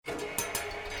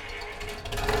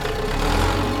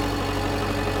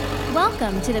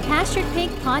Welcome to the Pastured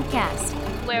Pig Podcast,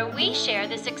 where we share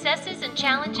the successes and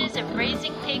challenges of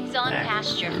raising pigs on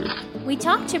pasture. We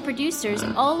talk to producers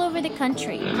all over the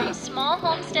country, From small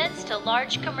homesteads to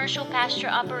large commercial pasture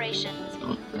operations.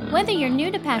 Whether you're new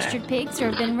to pastured pigs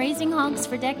or have been raising hogs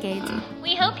for decades,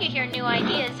 We hope you hear new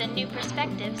ideas and new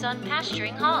perspectives on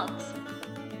pasturing hogs.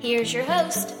 here's your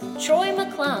host, Troy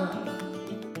McClung.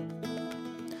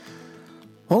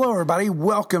 Hello, everybody.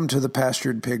 Welcome to the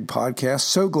Pastured Pig Podcast.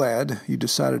 So glad you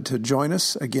decided to join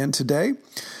us again today.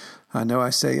 I know I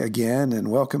say again and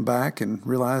welcome back and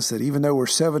realize that even though we're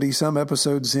 70-some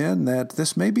episodes in, that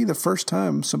this may be the first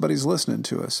time somebody's listening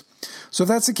to us. So if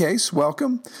that's the case,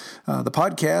 welcome. The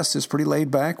podcast is pretty laid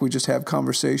back. We just have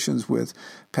conversations with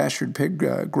pastured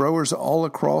pig growers all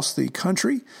across the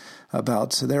country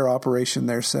about their operation,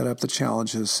 their setup, the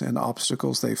challenges and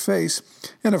obstacles they face,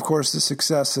 and of course the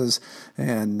successes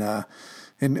and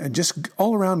just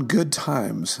all around good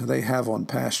times they have on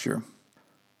pasture.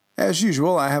 As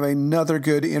usual, I have another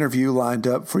good interview lined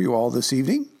up for you all this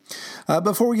evening.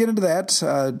 Before we get into that,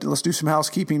 let's do some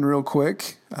housekeeping real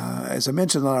quick. As I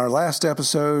mentioned on our last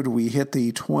episode, we hit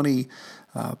the 20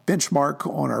 benchmark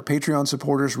on our Patreon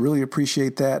supporters. Really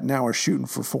appreciate that. Now we're shooting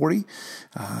for 40.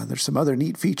 There's some other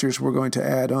neat features we're going to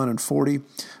add on in 40.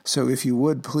 So if you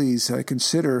would, please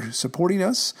consider supporting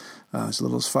us as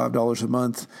little as $5 a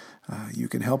month. You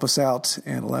can help us out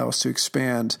and allow us to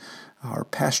expand our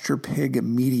pasture pig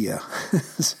media.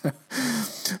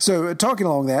 So talking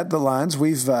along the lines,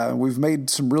 we've made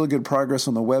some really good progress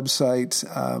on the website.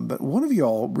 But one of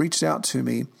y'all reached out to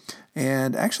me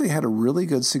and actually had a really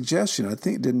good suggestion. I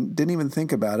think didn't even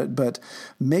think about it, but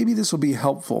maybe this will be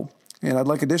helpful. And I'd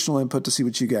like additional input to see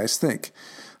what you guys think.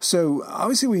 So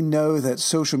obviously we know that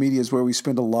social media is where we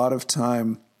spend a lot of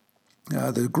time.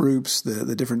 The groups,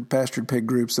 the different pastured pig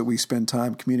groups that we spend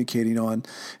time communicating on.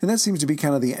 And that seems to be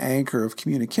kind of the anchor of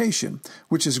communication,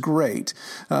 which is great.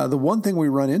 The one thing we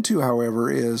run into, however,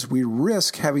 is we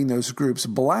risk having those groups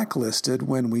blacklisted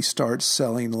when we start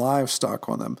selling livestock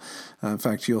on them. In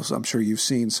fact, I'm sure you've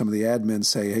seen some of the admins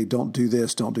say, hey, don't do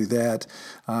this, don't do that.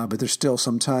 But there's still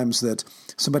sometimes that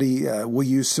somebody will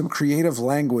use some creative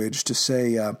language to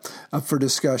say up for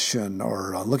discussion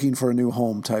or looking for a new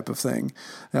home type of thing.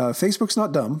 Facebook's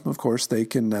not dumb, of course. They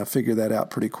can figure that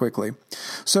out pretty quickly.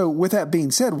 So with that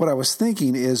being said, what I was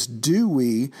thinking is,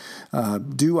 do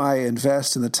I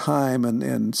invest in the time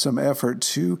and some effort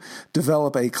to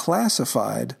develop a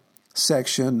classified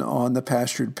section on the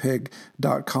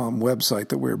pasturedpig.com website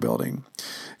that we're building?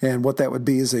 And what that would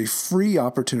be is a free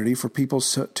opportunity for people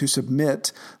to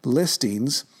submit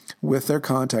listings with their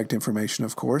contact information,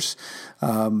 of course.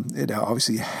 It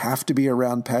obviously have to be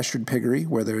around pastured piggery,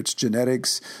 whether it's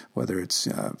genetics, whether it's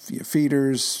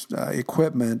feeders,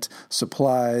 equipment,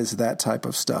 supplies, that type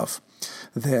of stuff.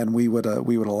 Then we would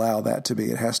allow that to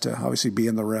be. It has to obviously be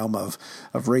in the realm of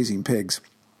raising pigs.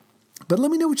 But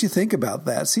let me know what you think about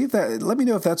that. Let me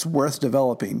know if that's worth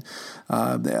developing.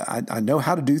 I know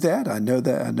how to do that. I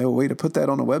know a way to put that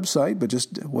on a website, but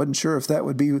just wasn't sure if that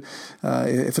would be,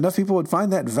 if enough people would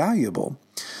find that valuable.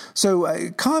 So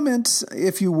comment,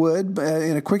 if you would,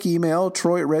 in a quick email,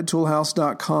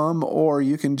 troy@redtoolhouse.com, or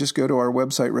you can just go to our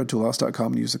website,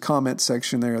 redtoolhouse.com, and use the comment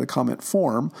section there, the comment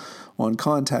form on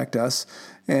Contact Us,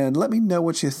 and let me know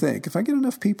what you think. If I get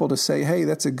enough people to say, hey,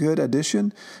 that's a good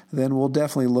addition, then we'll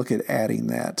definitely look at adding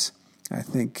that. I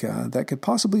think that could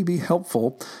possibly be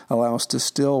helpful, allow us to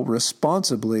still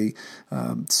responsibly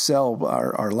sell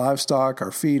our livestock,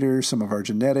 our feeders, some of our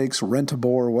genetics,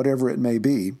 rent-a-boar, whatever it may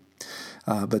be.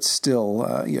 But still,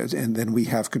 and then we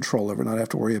have control over it, not have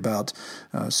to worry about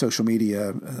social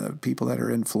media, people that are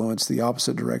influenced the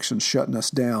opposite direction, shutting us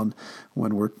down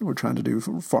when we're trying to do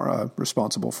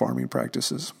responsible farming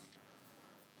practices.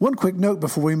 One quick note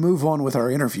before we move on with our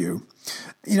interview.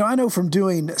 I know from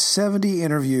doing 70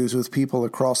 interviews with people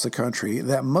across the country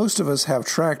that most of us have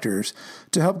tractors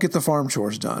to help get the farm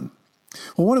chores done.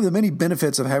 Well, one of the many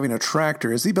benefits of having a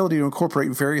tractor is the ability to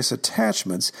incorporate various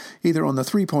attachments, either on the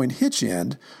 3-point hitch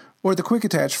end or the quick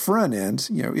attach front end,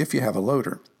 if you have a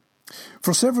loader.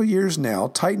 For several years now,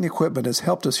 Titan Equipment has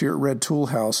helped us here at Red Tool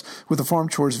House with the farm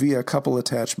chores via a couple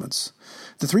attachments.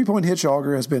 The 3-point hitch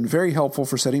auger has been very helpful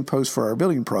for setting posts for our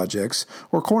building projects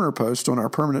or corner posts on our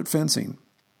permanent fencing.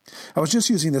 I was just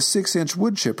using the 6-inch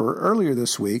wood chipper earlier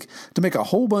this week to make a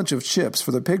whole bunch of chips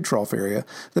for the pig trough area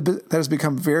that has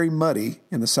become very muddy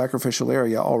in the sacrificial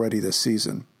area already this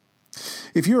season.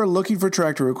 If you are looking for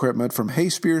tractor equipment from hay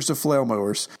spears to flail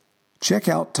mowers, check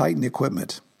out Titan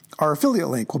Equipment. Our affiliate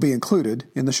link will be included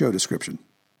in the show description.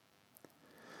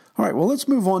 All right, well, let's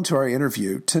move on to our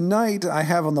interview. Tonight, I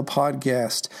have on the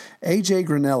podcast AJ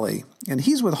Granelli, and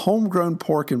he's with Homegrown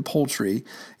Pork and Poultry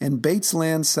in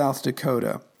Batesland, South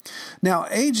Dakota. Now,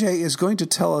 AJ is going to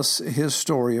tell us his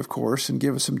story, of course, and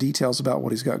give us some details about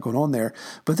what he's got going on there.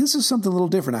 But this is something a little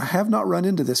different. I have not run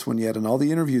into this one yet in all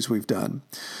the interviews we've done.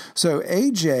 So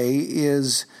AJ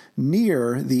is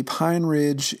near the Pine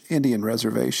Ridge Indian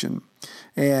Reservation.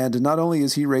 And not only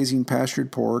is he raising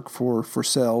pastured pork for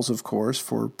sales, of course,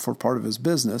 for part of his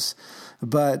business,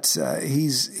 but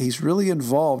he's really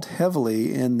involved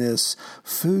heavily in this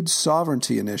food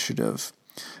sovereignty initiative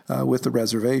with the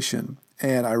reservation.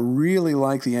 And I really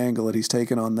like the angle that he's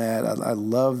taken on that. I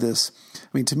love this. I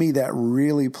mean, to me, that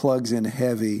really plugs in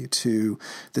heavy to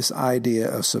this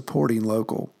idea of supporting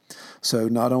local. So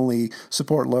not only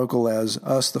support local as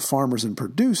us, the farmers and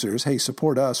producers, hey,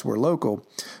 support us, we're local,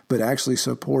 but actually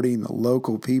supporting the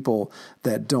local people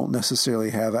that don't necessarily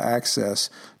have access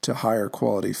to higher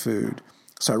quality food.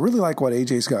 So I really like what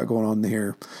AJ's got going on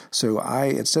here. So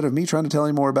instead of me trying to tell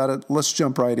you more about it, let's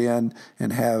jump right in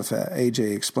and have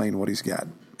AJ explain what he's got.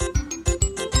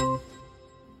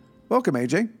 Welcome,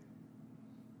 AJ.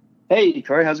 Hey,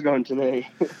 Corey, how's it going today?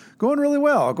 Going really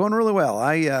well.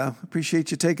 I appreciate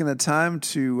you taking the time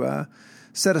to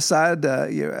set aside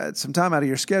some time out of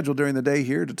your schedule during the day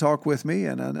here to talk with me.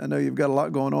 And I know you've got a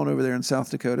lot going on over there in South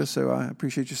Dakota, so I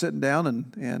appreciate you sitting down,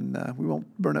 and we won't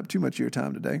burn up too much of your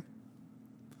time today.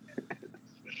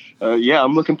 Yeah,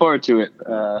 I'm looking forward to it.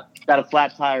 Got a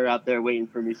flat tire out there waiting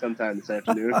for me sometime this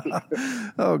afternoon.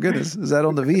 Oh, goodness. Is that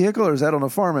on the vehicle or is that on a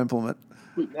farm implement?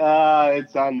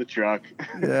 It's on the truck.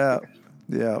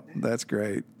 Yeah, that's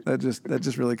great. That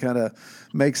just really kind of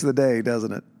makes the day,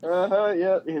 doesn't it?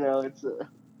 Yeah, it's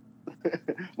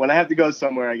when I have to go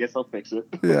somewhere, I guess I'll fix it.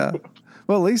 Yeah.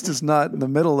 Well, at least it's not in the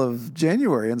middle of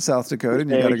January in South Dakota, and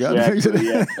you got to go and fix it.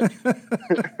 Yeah.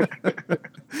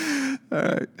 All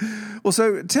right. Well,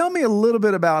 so tell me a little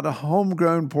bit about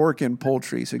Homegrown Pork and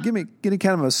Poultry. So give me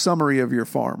kind of a summary of your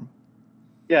farm.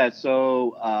 Yeah.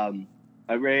 So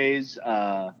I raise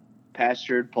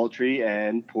pastured poultry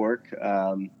and pork.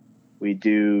 We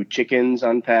do chickens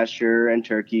on pasture and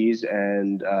turkeys,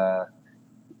 and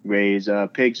raise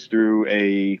pigs through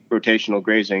a rotational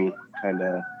grazing kind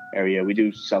of area. We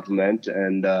do supplement,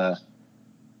 and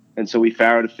so we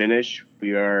farrow to finish.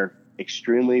 We are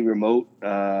extremely remote,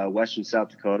 western South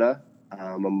Dakota.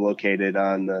 I'm located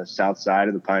on the south side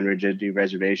of the Pine Ridge Indian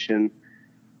Reservation.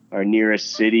 Our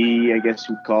nearest city, I guess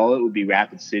you'd call it, would be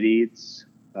Rapid City. It's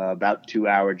about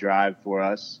 2-hour drive for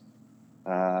us.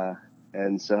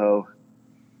 And so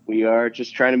we are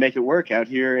just trying to make it work out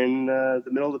here in the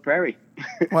middle of the prairie.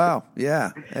 Wow.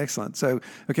 Yeah. Excellent. So,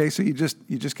 okay. So you just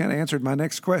kind of answered my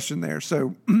next question there.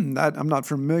 So I'm not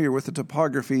familiar with the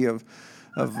topography of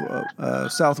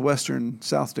southwestern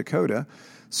South Dakota.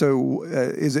 So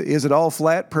is it all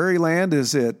flat prairie land?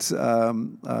 Is it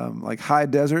like high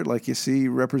desert like you see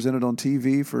represented on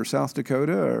TV for South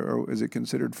Dakota, or is it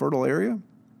considered fertile area?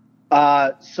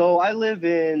 So I live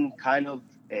in kind of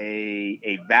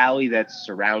a valley that's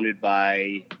surrounded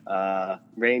by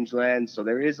rangeland. So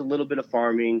there is a little bit of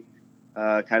farming,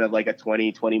 kind of like a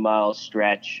 20 mile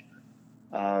stretch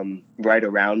right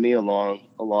around me along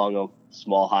a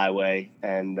small highway.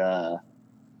 And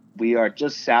we are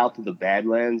just south of the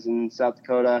Badlands in South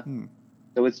Dakota.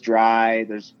 So it's dry.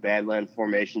 There's Badland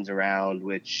formations around,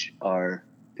 which are,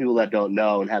 people that don't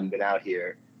know and haven't been out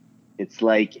here, it's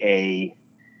like a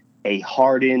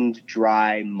hardened,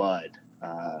 dry mud.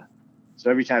 So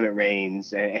every time it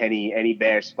rains, any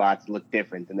bare spots look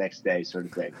different the next day, sort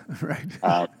of thing.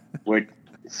 Right. We're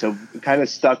so kind of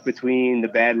stuck between the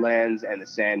Badlands and the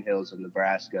Sandhills of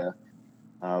Nebraska,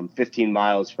 15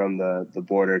 miles from the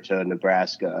border to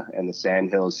Nebraska, and the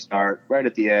Sandhills start right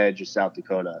at the edge of South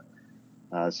Dakota.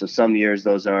 So some years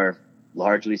those are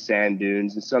largely sand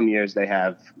dunes, and some years they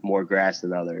have more grass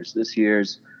than others. This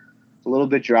year's a little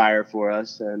bit drier for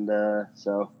us, and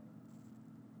so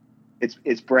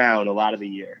it's brown a lot of the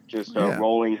year, just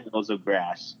rolling hills of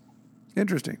grass.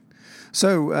 Interesting.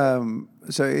 So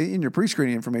so in your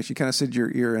pre-screening information, you kind of said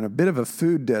you're in a bit of a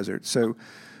food desert. So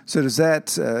does that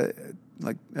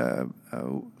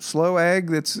slow ag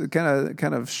that's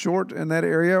kind of short in that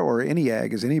area, or any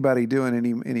ag? Is anybody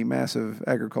doing any massive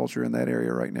agriculture in that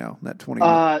area right now? That 20.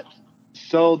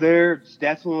 So there's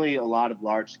definitely a lot of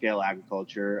large scale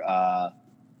agriculture.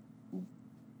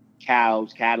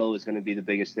 Cattle is going to be the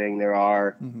biggest thing. There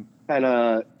are kind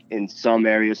of in some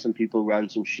areas, some people run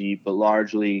some sheep, but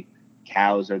largely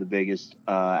cows are the biggest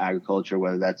agriculture,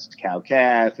 whether that's cow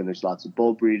calf, and there's lots of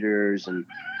bull breeders and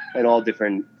and all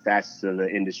different facets of the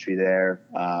industry there.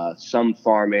 Some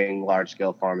farming,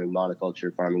 large-scale farming,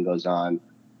 monoculture farming goes on.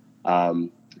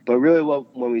 But really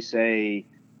when we say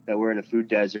that we're in a food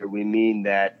desert, we mean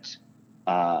that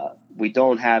we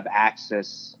don't have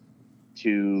access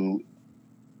to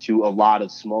a lot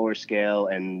of smaller scale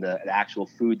and the actual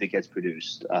food that gets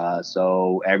produced.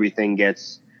 So everything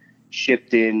gets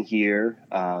shipped in here.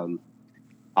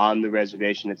 On the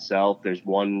reservation itself, there's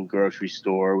one grocery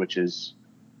store, which is,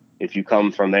 if you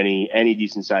come from any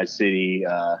decent sized city,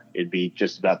 it'd be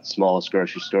just about the smallest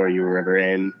grocery store you were ever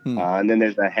in. And then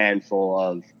there's a handful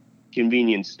of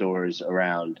convenience stores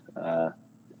around.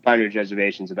 Pine Ridge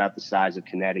Reservation's about the size of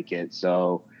Connecticut,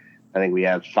 so I think we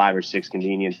have 5 or 6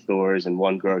 convenience stores and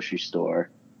one grocery store.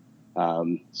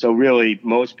 So really,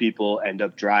 most people end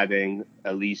up driving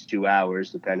at least 2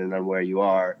 hours, depending on where you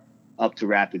are, up to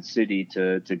Rapid City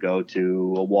to go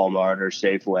to a Walmart or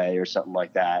Safeway or something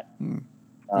like that.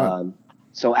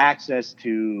 So access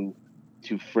to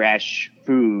fresh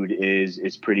food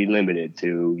is pretty limited.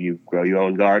 To you grow your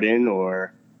own garden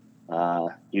or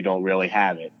you don't really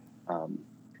have it.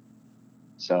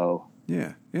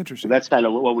 Yeah, interesting. So that's kind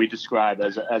of what we describe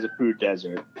as a food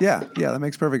desert. Yeah, that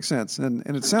makes perfect sense. And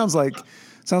it sounds like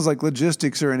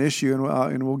logistics are an issue,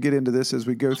 and we'll get into this as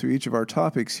we go through each of our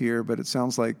topics here. But it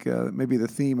sounds like maybe the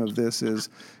theme of this is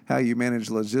how you manage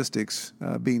logistics,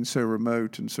 being so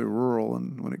remote and so rural,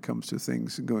 and when it comes to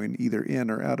things going either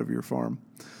in or out of your farm.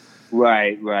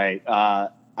 Right.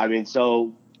 I mean,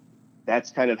 so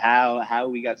that's kind of how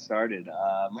we got started.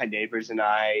 My neighbors and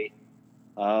I,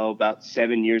 about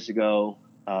 7 years ago.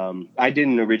 I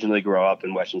didn't originally grow up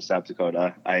in Western South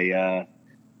Dakota.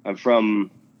 I'm from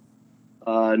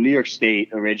New York State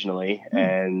originally,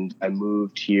 and I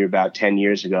moved here about 10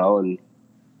 years ago and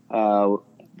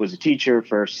was a teacher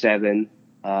for 7,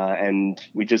 and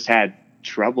we just had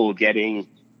trouble getting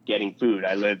food.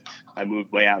 I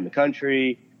moved way out in the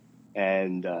country,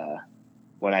 and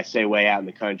when I say way out in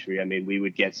the country, I mean we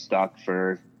would get stuck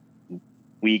for a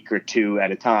week or 2 at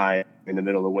a time in the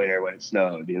middle of winter when it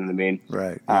snowed. You know what I mean?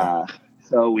 Right. Yeah.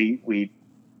 So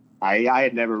I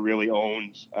had never really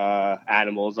owned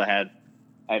animals. I had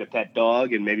a pet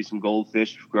dog and maybe some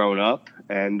goldfish growing up,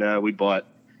 and we bought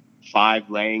 5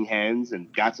 laying hens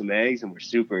and got some eggs, and we're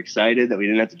super excited that we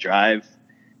didn't have to drive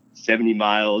 70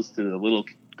 miles to the little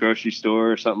grocery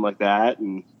store or something like that.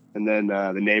 And then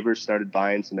the neighbors started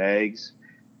buying some eggs,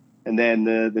 and then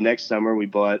the next summer we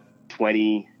bought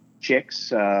 20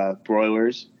 chicks,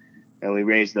 broilers, and we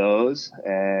raised those,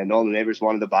 and all the neighbors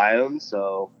wanted to buy them,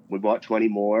 so we bought 20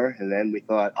 more, and then we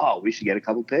thought, we should get a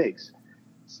couple pigs.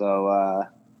 So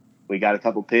we got a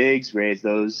couple pigs, raised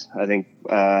those. I think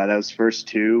that was first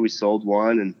 2. We sold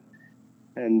one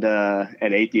and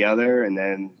ate the other, and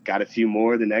then got a few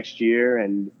more the next year.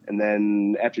 And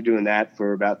then after doing that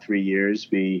for about 3 years,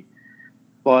 we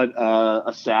bought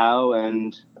a sow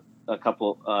and a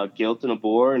couple gilt and a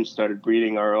boar and started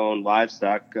breeding our own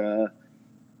livestock,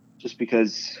 just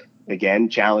because, again,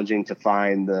 challenging to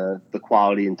find the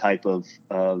quality and type of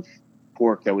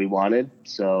pork that we wanted.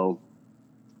 So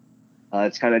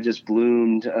it's kind of just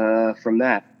bloomed from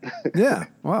that. Yeah.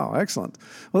 Wow. Excellent.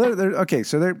 Well, okay.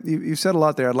 So you said a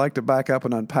lot there. I'd like to back up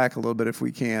and unpack a little bit if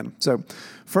we can. So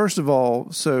first of all,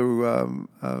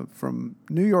 from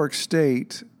New York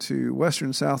State to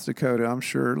Western South Dakota, I'm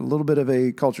sure a little bit of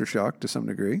a culture shock to some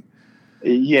degree.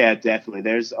 Yeah, definitely.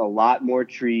 There's a lot more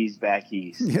trees back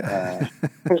east. Yeah.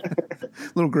 A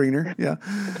little greener. Yeah.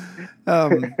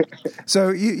 So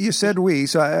you said we.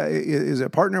 So is it a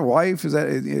partner, wife? Is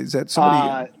that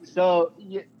somebody?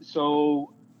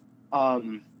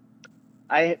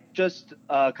 I just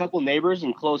a couple neighbors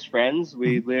and close friends.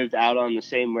 We lived out on the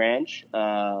same ranch,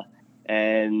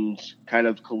 and kind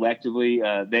of collectively,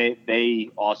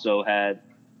 they also had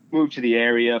moved to the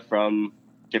area from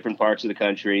different parts of the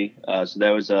country. So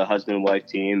that was a husband and wife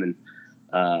team. And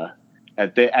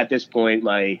at this point,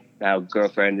 my now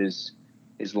girlfriend is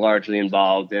largely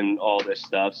involved in all this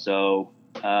stuff. So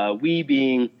we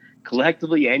being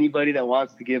collectively anybody that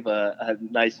wants to give a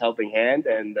nice helping hand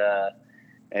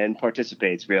and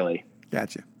participates, really.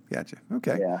 Gotcha.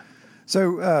 Okay. Yeah.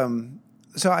 So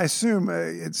I assume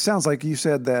it sounds like you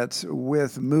said that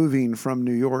with moving from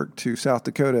New York to South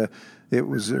Dakota, it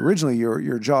was originally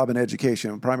your job in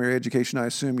education, primary education. I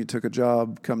assume you took a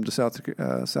job, come to South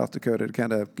Dakota to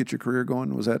kind of get your career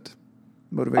going. Was that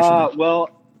motivation? Well,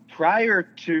 prior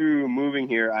to moving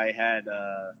here,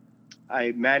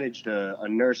 I managed a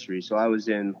nursery, so I was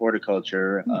in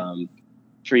horticulture,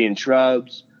 tree and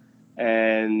shrubs,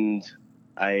 and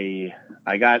I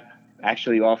got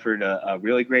actually offered a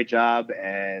really great job,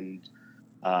 and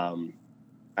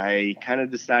I kind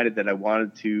of decided that I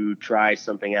wanted to try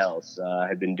something else. I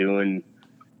had been doing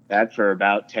that for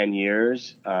about 10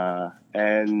 years.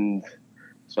 And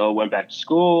so I went back to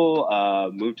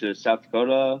school, moved to South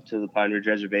Dakota to the Pine Ridge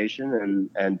Reservation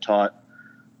and taught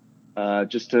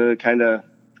just to kind of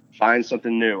find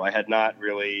something new. I had not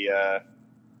really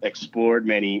explored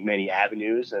many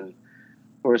avenues. And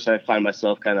of course, I find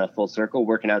myself kind of full circle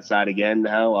working outside again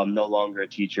now. I'm no longer a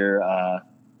teacher,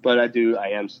 but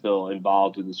I am still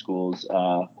involved with the schools.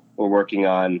 We're working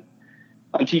on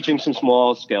teaching some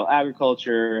small scale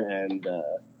agriculture,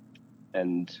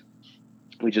 and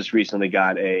we just recently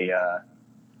got the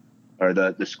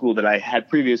school that I had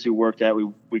previously worked at,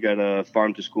 we got a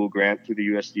farm to school grant through the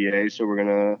USDA. So we're going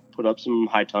to put up some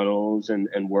high tunnels and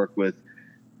work with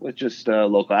just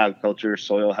local agriculture,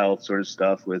 soil health sort of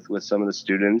stuff with some of the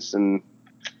students, and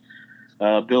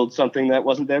build something that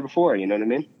wasn't there before. You know what I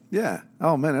mean? Yeah.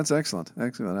 Oh man, that's excellent.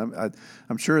 Excellent.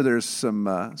 I'm sure there's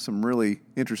some really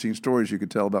interesting stories you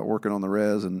could tell about working on the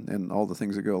res and all the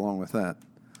things that go along with that.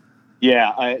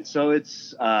 Yeah. So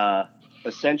it's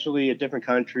essentially a different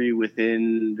country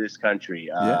within this country.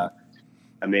 Yeah.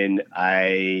 I mean,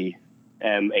 I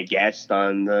am a guest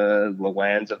on the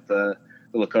lands of the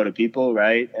Lakota people,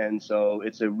 right? And so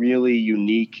it's a really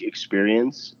unique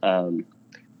experience.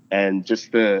 And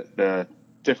just the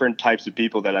different types of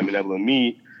people that I've been able to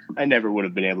meet, I never would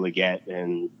have been able to get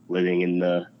in living in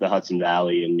the Hudson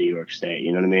Valley in New York State.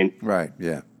 You know what I mean? Right.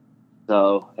 Yeah.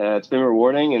 So it's been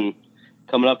rewarding, and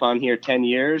coming up on here 10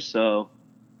 years. So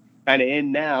kind of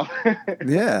in now.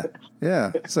 Yeah.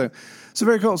 So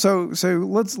very cool. So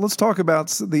let's talk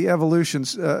about the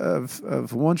evolutions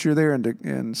of once you're there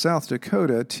in South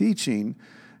Dakota teaching,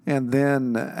 and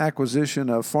then acquisition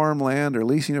of farmland or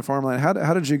leasing of farmland.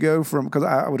 How did you go from? Because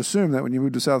I would assume that when you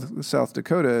moved to South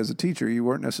Dakota as a teacher, you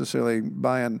weren't necessarily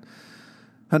buying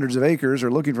hundreds of acres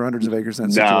or looking for hundreds of acres in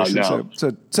that situation. No.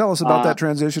 So tell us about that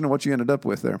transition and what you ended up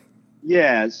with there.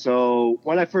 Yeah. So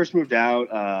when I first moved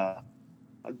out,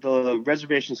 the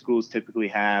reservation schools typically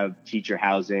have teacher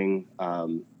housing.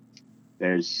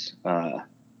 They're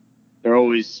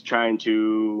always trying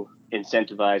to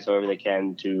incentivize however they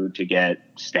can to get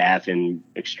staff in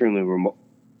extremely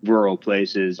rural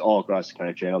places all across the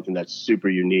country. I don't think that's super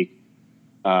unique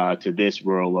to this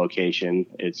rural location.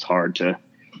 It's hard to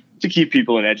keep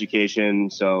people in education.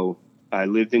 So I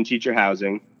lived in teacher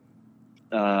housing.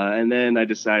 And then I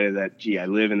decided that, I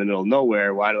live in the middle of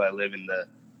nowhere. Why do I live in the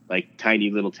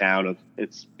tiny little town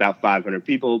it's about 500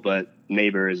 people, but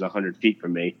neighbor is 100 feet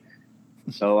from me.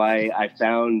 So I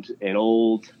found an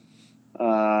old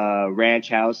ranch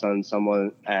house on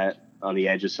the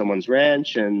edge of someone's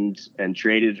ranch and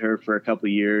traded her for a couple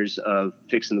of years of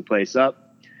fixing the place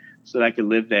up so that I could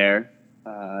live there.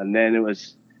 And then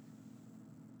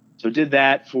did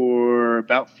that for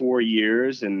about 4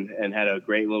 years and had a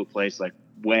great little place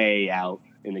way out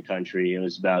in the country. It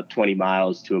was about 20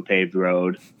 miles to a paved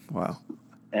road. Wow.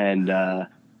 And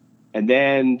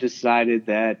then decided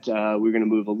that we were going to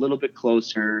move a little bit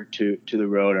closer to the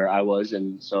road, or I was.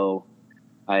 And so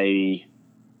I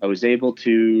was able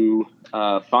to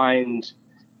find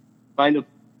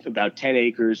about 10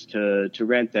 acres to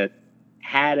rent that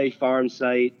had a farm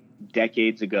site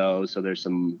decades ago. So there's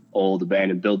some old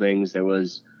abandoned buildings. There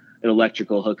was an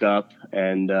electrical hookup,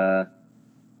 and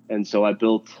so I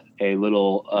built a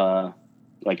little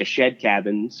a shed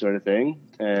cabin sort of thing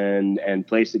and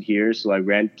placed it here. So I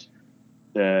rent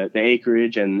the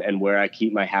acreage and where I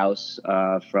keep my house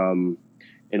from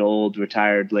an old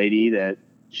retired lady that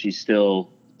she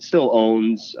still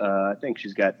owns. I think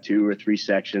she's got 2 or 3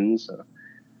 sections.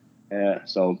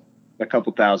 So a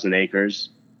couple thousand acres.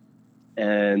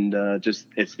 And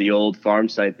it's the old farm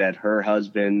site that her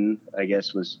husband, I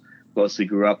guess, mostly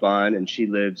grew up on, and she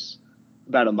lives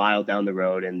about a mile down the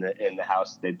road in the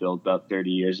house they built about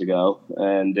 30 years ago.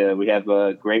 And we have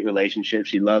a great relationship.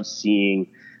 She loves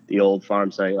seeing the old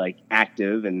farm site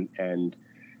active and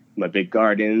my big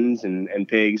gardens and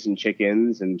pigs and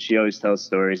chickens. And she always tells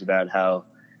stories about how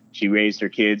she raised her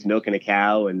kids milking a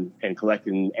cow and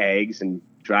collecting eggs and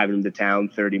driving them to town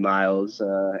 30 miles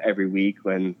every week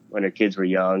when her kids were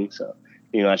young. So,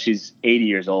 she's 80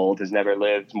 years old, has never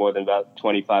lived more than about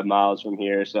 25 miles from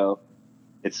here. So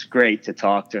it's great to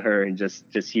talk to her and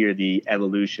just hear the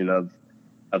evolution of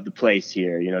the place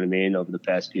here. You know what I mean? Over the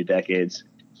past few decades.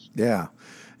 Yeah.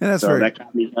 And that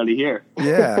got me down to here.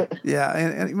 Yeah.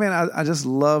 And man, I just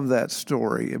love that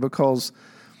story because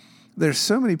there's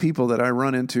so many people that I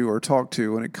run into or talk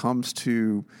to when it comes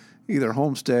to, either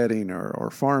homesteading or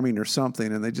farming or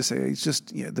something, and they just say it's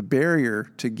just the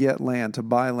barrier to get land, to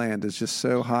buy land is just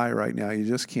so high right now. You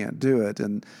just can't do it,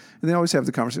 and they always have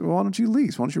the conversation. Well, why don't you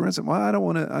lease? Why don't you rent something? Well, I don't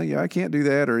want to. I can't do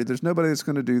that, or there's nobody that's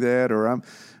going to do that, or I'm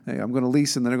going to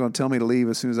lease, and then they're going to tell me to leave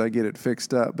as soon as I get it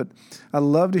fixed up. But I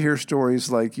love to hear stories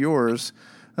like yours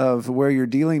of where you're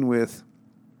dealing with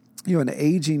an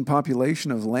aging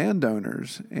population of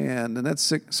landowners, and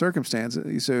that's circumstance.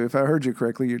 So if I heard you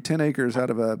correctly, you're 10 acres out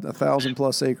of a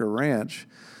 1,000+ acre ranch.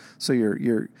 So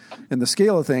you're in the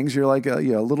scale of things, you're like a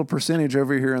little percentage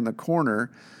over here in the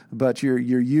corner, but you're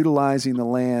utilizing the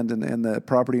land, and the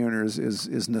property owner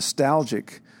is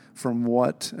nostalgic from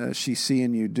what she's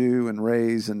seeing you do and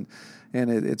raise, and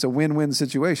it's a win-win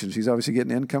situation. She's obviously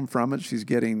getting income from it. She's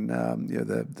getting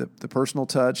the personal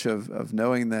touch of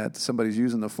knowing that somebody's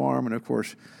using the farm, and of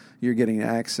course, you're getting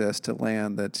access to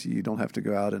land that you don't have to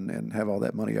go out and have all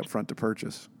that money up front to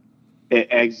purchase.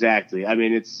 Exactly. I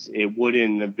mean, it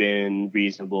wouldn't have been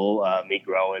reasonable me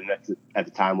growing at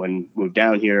the time when we moved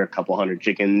down here, a couple hundred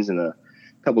chickens and a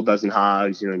couple dozen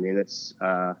hogs. You know what I mean? It's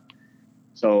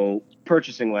so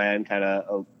purchasing land kind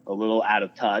of a little out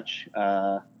of touch.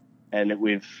 And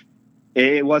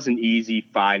it wasn't easy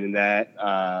finding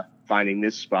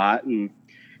this spot. And,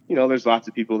 there's lots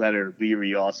of people that are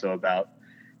leery also about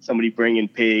somebody bringing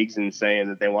pigs and saying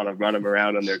that they want to run them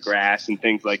around on their grass and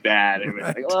things like that. And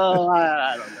Right. Like, well,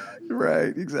 I don't know.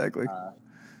 Right, exactly.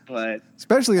 But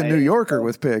especially a New Yorker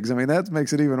with pigs. I mean, that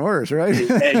makes it even worse, right?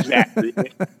 Exactly.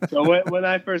 So when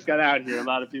I first got out here, a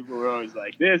lot of people were always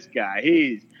like, this guy,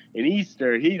 he's in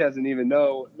Easter, he doesn't even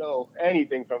know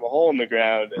anything from a hole in the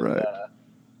ground. And, right.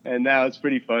 And now it's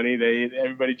pretty funny.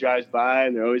 Everybody drives by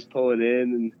and they're always pulling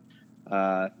in.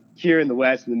 And here in the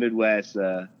West, in the Midwest,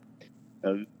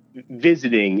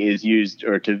 visiting is used,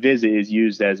 or to visit is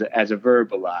used as a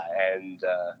verb a lot. And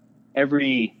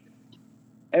every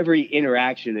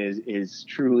interaction is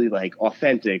truly like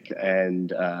authentic.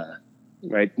 And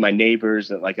right, my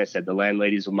neighbors, like I said, the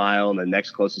landlady's a mile, and the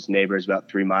next closest neighbor is about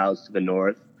 3 miles to the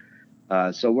north.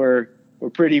 So we're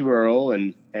pretty rural,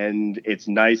 and it's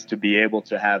nice to be able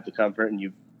to have the comfort, and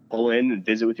you pull in and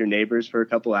visit with your neighbors for a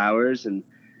couple hours, and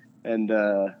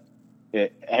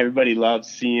everybody loves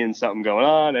seeing something going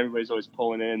on. Everybody's always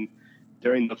pulling in.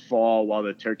 During the fall, while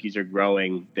the turkeys are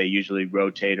growing, they usually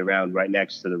rotate around right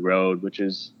next to the road, which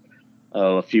is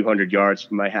a few hundred yards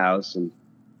from my house,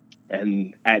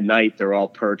 and at night they're all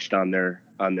perched on their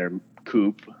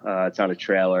coop. It's on a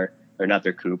trailer, or not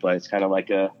their coop, but it's kind of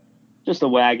like just a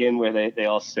wagon where they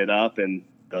all sit up, and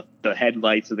the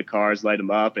headlights of the cars light them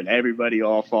up, and everybody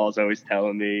all falls always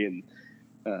telling me, and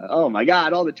oh my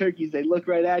God, all the turkeys, they look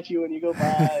right at you when you go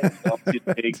by, and you all see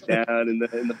the pigs down in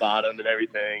the bottom and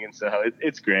everything, and so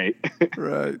it's great.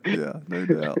 Right, yeah, no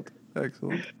doubt.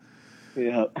 Excellent.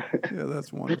 Yeah. Yeah,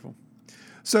 that's wonderful.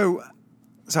 So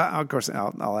of course,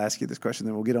 I'll ask you this question,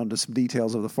 then we'll get on to some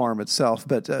details of the farm itself.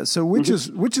 But so which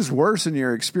is worse in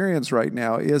your experience right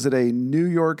now? Is it a New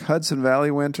York Hudson Valley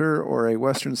winter or a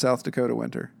Western South Dakota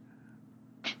winter?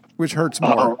 Which hurts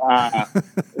more?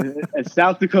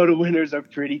 South Dakota winters are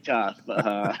pretty tough.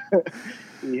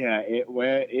 Yeah,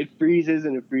 it freezes,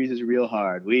 and it freezes real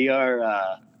hard.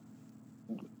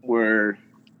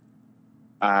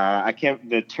 I can't,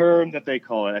 the term that they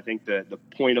call it, I think the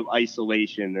point of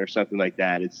isolation or something like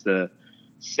that. It's the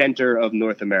center of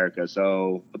North America.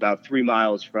 So about 3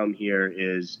 miles from here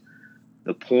is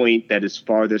the point that is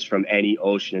farthest from any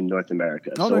ocean in North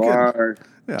America. Oh, so our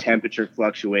temperature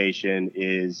fluctuation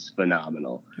is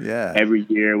phenomenal. Yeah. Every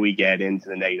year we get into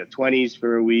the -20s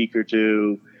for a week or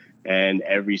two, and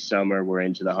every summer we're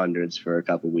into the hundreds for a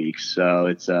couple weeks. So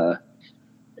it's a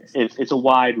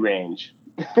wide range.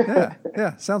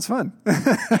 Yeah, sounds fun.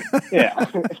 Yeah.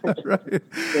 Right.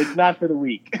 It's not for the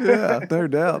weak. Yeah, no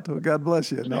doubt. Well, God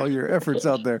bless you and all your efforts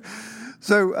out there.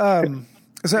 So,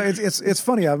 it's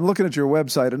funny. I'm looking at your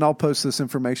website, and I'll post this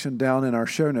information down in our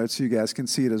show notes so you guys can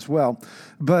see it as well.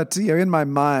 But in my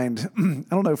mind, I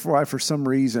don't know why, for some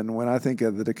reason, when I think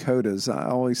of the Dakotas, I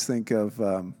always think of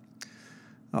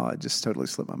it just totally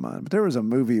slipped my mind. But there was a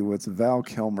movie with Val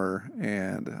Kilmer,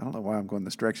 and I don't know why I'm going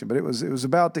this direction, but it was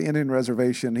about the Indian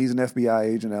reservation. He's an FBI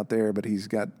agent out there, but he's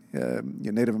got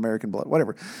Native American blood,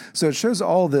 whatever. So it shows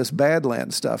all this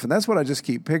Badland stuff, and that's what I just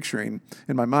keep picturing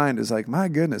in my mind. Is like, my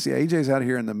goodness, AJ's out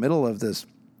here in the middle of this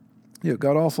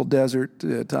god awful desert,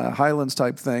 highlands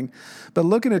type thing. But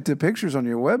looking at the pictures on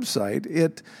your website,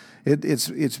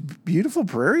 it's beautiful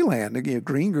prairie land,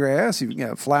 green grass, you've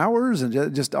got flowers,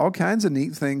 and just all kinds of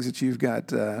neat things that you've got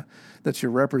that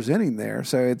you're representing there.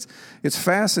 So it's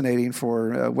fascinating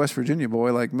for a West Virginia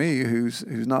boy like me who's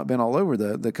not been all over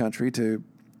the country to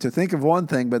to think of one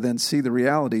thing, but then see the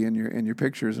reality in your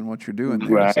pictures and what you're doing there.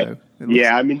 Right. So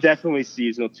Yeah, I mean, definitely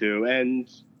seasonal too. And,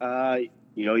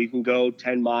 you can go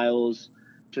 10 miles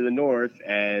to the north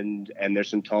and there's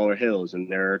some taller hills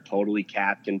and they're totally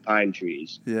capped in pine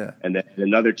trees. Yeah. And then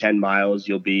another 10 miles,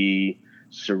 you'll be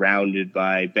surrounded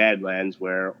by badlands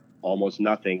where almost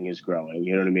nothing is growing.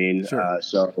 You know what I mean? Sure.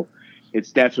 So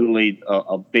it's definitely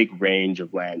a big range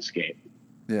of landscape.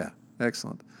 Yeah.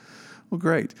 Excellent. Well,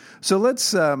 great. So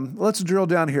let's drill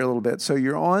down here a little bit. So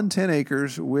you're on 10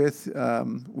 acres with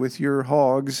your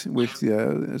hogs. With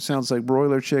it sounds like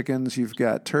broiler chickens. You've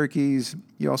got turkeys.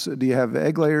 Do you have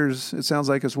egg layers? It sounds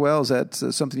like as well. Is that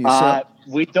something you sell?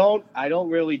 We don't. I don't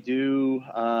really do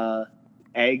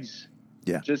eggs.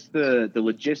 Yeah. Just the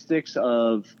logistics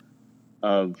of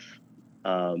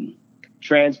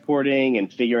transporting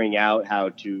and figuring out how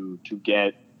to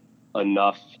get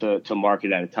enough to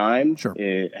market at a time. Sure.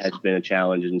 It has been a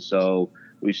challenge, and so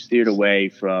we've steered away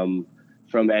from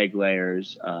egg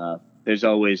layers. There's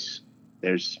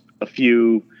a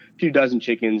few dozen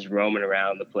chickens roaming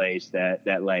around the place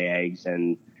that lay eggs,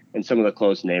 and some of the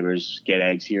close neighbors get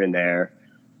eggs here and there.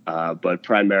 But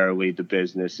primarily the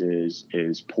business is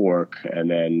pork and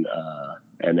then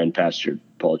pastured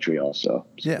poultry also.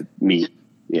 Yeah. Meat.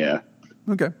 Yeah.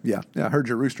 Okay. Yeah. I heard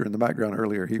your rooster in the background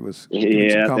earlier. He was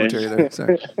giving some commentary there.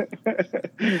 So.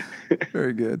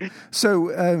 Very good. So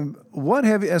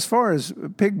as far as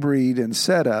pig breed and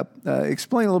setup,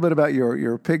 explain a little bit about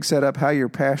your pig setup, how you're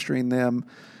pasturing them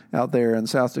out there in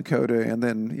South Dakota, and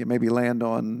then you maybe land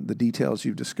on the details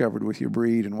you've discovered with your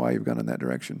breed and why you've gone in that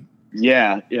direction.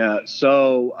 Yeah.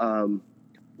 So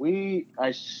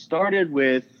I started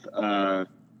with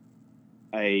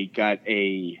I got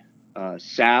a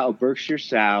Berkshire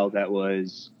sow that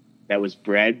was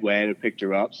bred when I picked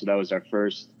her up. So that was our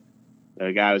first.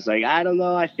 The guy was like, I don't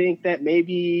know, I think that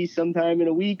maybe sometime in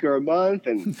a week or a month,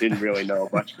 and didn't really know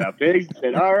much about pigs.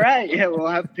 Said, all right, yeah, we'll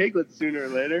have piglets sooner or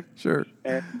later. Sure.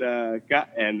 And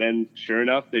then sure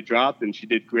enough, they dropped, and she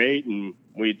did great, and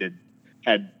we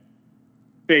had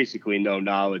basically no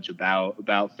knowledge about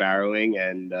farrowing,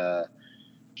 and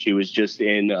she was just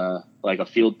in like a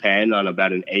field pen on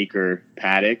about an acre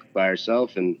paddock by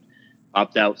herself, and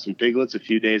popped out some piglets a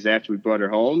few days after we brought her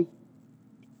home.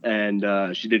 And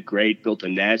she did great, built a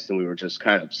nest, and we were just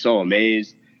kind of so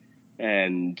amazed.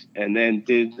 And then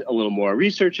did a little more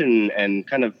research and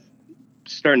kind of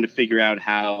starting to figure out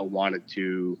how I wanted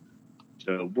to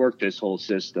work this whole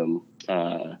system.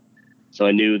 So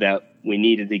I knew that we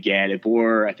needed to get a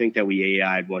boar. I think that we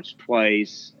AI'd once or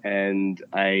twice, and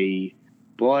I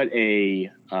bought a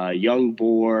young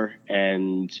boar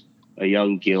and a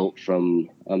young gilt from,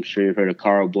 I'm sure you've heard of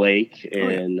Carl Blake,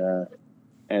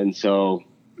 and so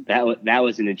that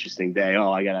was an interesting day.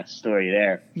 Oh, I got a story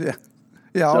there. Yeah,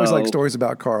 I always like stories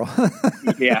about Carl.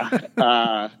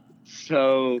 Yeah.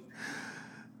 So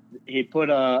he put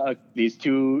these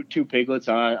two piglets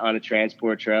on a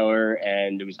transport trailer,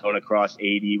 and it was going across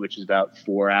 80, which is about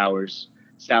 4 hours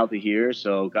south of here.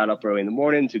 So got up early in the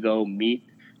morning to go meet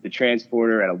the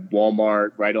transporter at a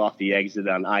Walmart right off the exit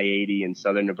on I-80 in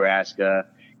southern Nebraska.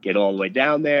 Get all the way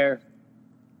down there.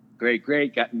 Great.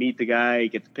 Meet the guy,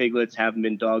 get the piglets, have them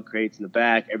in dog crates in the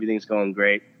back. Everything's going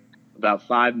great. About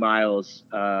 5 miles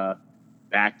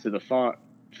back to the farm,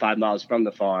 5 miles from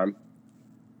the farm.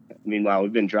 Meanwhile,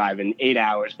 we've been driving 8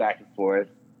 hours back and forth,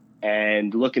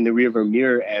 and look in the rearview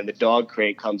mirror, and the dog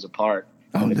crate comes apart,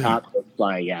 and the top goes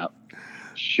flying out.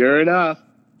 Sure enough,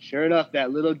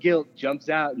 that little gilt jumps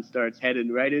out and starts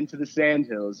heading right into the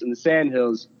sandhills. And the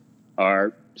sandhills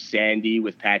are sandy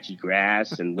with patchy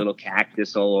grass and little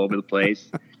cactus all over the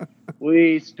place.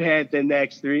 We spent the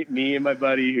next me and my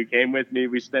buddy who came with me,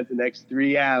 we spent the next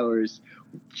 3 hours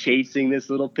chasing this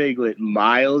little piglet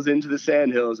miles into the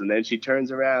sandhills, and then she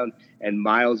turns around and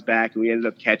miles back, and we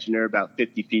ended up catching her about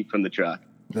 50 feet from the truck.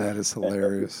 That is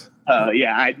hilarious.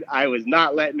 Yeah, I was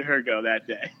not letting her go that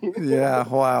day. Yeah,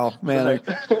 wow, man.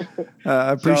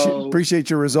 I appreciate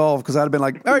your resolve, because I'd have been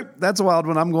like, all right, that's a wild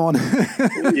one. I'm going.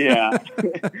 Yeah.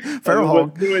 Feral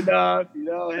hog. Doing enough,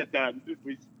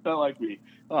 we felt like we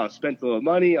spent a little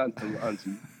money on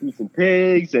some decent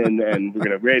pigs, and we're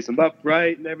going to raise them up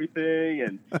right and everything.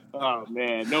 And, oh,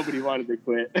 man, nobody wanted to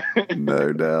quit.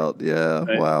 No doubt. Yeah,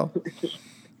 wow.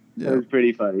 Yeah. It was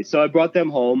pretty funny. So I brought them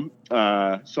home.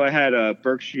 So I had a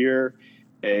Berkshire,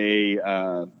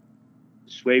 a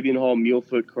Swabian Hall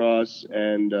Mulefoot Cross,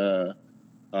 and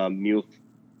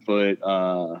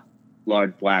Mulefoot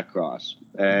Large Black Cross.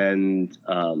 And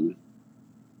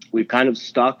we've kind of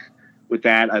stuck with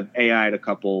that. I've AI'd a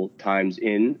couple times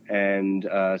in, and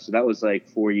so that was like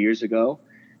 4 years ago.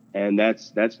 And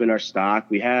that's been our stock.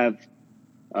 We have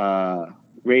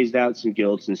raised out some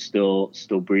gilts and still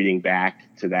breeding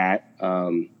back to that.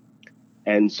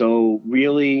 And so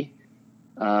really,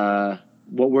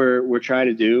 what we're trying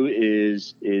to do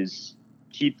is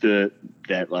keep that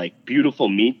like beautiful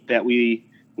meat that we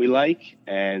like,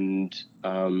 and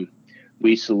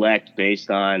we select based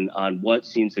on what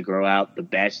seems to grow out the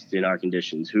best in our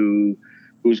conditions.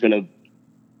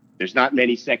 There's not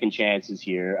many second chances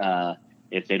here.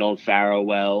 If they don't farrow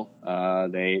well,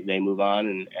 they move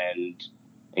on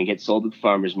and get sold at the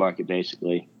farmer's market,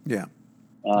 basically. Yeah.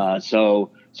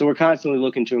 So we're constantly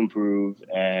looking to improve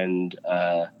and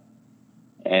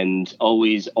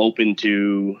always open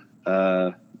to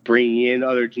bringing in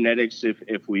other genetics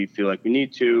if we feel like we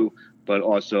need to, but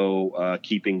also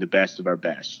keeping the best of our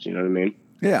best. You know what I mean?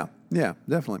 Yeah,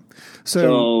 definitely.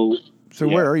 So yeah.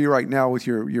 Where are you right now with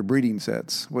your breeding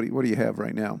sets? What do you have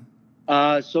right now?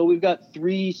 So we've got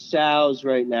 3 sows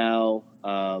right now,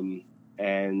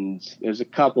 and there's a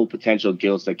couple potential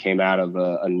gilts that came out of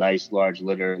a nice large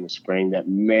litter in the spring that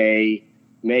may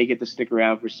get to stick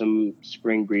around for some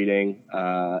spring breeding.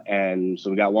 And so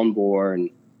we got 1 boar and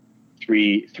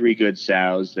three good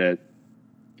sows that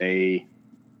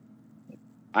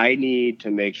I need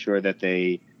to make sure that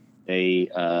they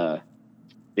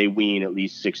wean at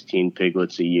least 16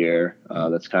 piglets a year.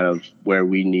 That's kind of where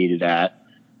we need it at.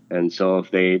 And so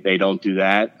if they don't do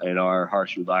that in our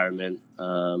harsh environment,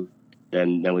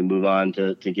 then we move on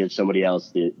to give somebody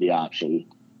else the option.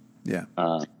 Yeah.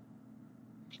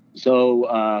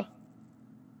 So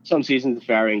some seasons the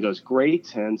farrowing goes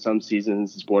great, and some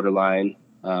seasons it's borderline.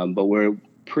 But we're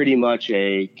pretty much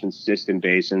a consistent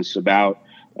basis. About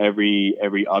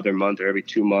every other month or every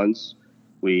 2 months,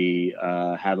 we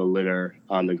have a litter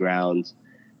on the ground,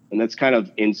 and that's kind of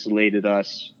insulated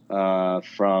us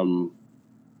from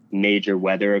major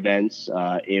weather events.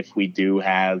 If we do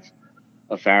have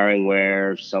a farrowing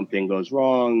where something goes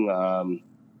wrong,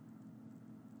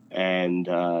 and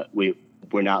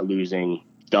we're not losing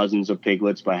dozens of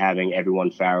piglets by having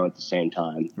everyone farrow at the same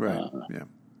time. Right. Yeah.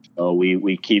 So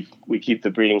we keep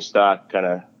the breeding stock kind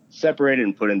of separated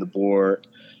and put in the boar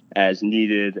as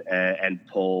needed, and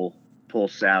pull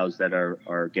sows that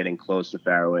are getting close to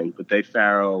farrowing. But they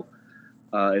farrow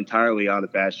entirely on the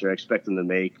pasture. I expect them to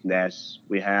make nests.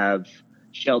 We have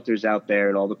shelters out there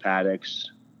in all the paddocks.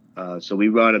 So we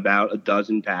run about a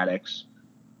dozen paddocks,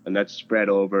 and that's spread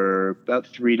over about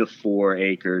 3 to 4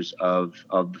 acres of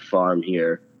the farm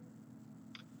here.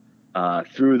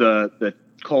 Through the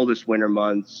coldest winter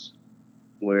months,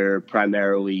 we're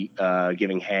primarily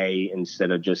giving hay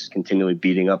instead of just continually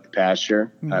beating up the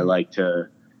pasture. Mm-hmm.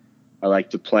 I like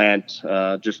to plant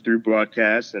just through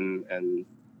broadcast, and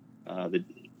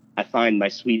I find my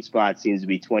sweet spot seems to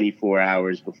be 24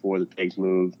 hours before the pigs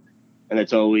move, and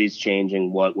it's always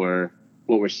changing what we're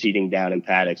seeding down in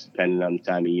paddocks depending on the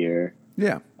time of year.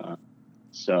 Yeah.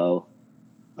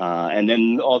 And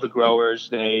then all the growers,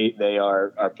 they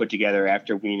are put together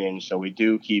after weaning. So we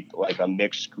do keep like a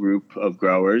mixed group of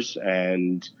growers,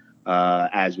 and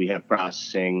as we have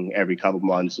processing every couple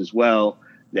months as well,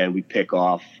 then we pick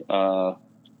off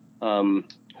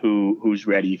who's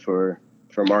ready for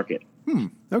market.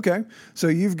 Okay. So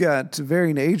you've got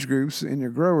varying age groups in your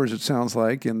growers, it sounds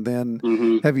like. And then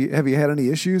have you had any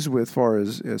issues with far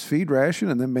as feed ration,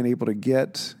 and then been able to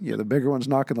get the bigger ones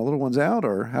knocking the little ones out,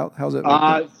 or how's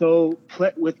that? So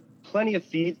with plenty of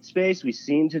feed space, we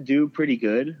seem to do pretty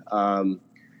good.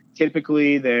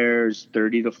 Typically there's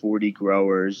 30 to 40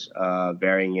 growers,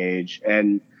 varying age.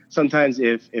 And sometimes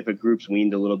if a group's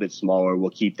weaned a little bit smaller, we'll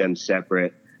keep them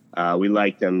separate. We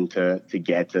like them to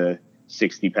get to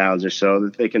 60 pounds or so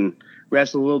that they can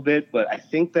rest a little bit. But I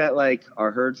think that like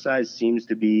our herd size seems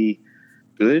to be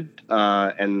good.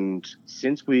 And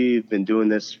since we've been doing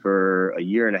this for a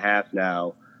year and a half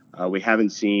now, we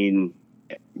haven't seen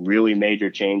really major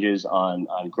changes on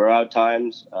grow out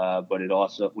times.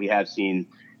 But we have seen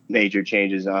major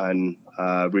changes on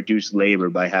reduced labor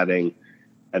by having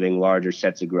larger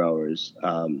sets of growers.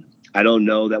 I don't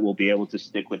know that we'll be able to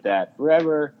stick with that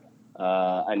forever.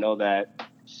 I know that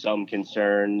some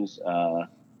concerns,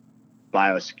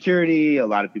 biosecurity, a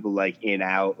lot of people like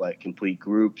in-out, like complete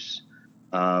groups.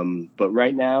 But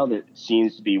right now that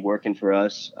seems to be working for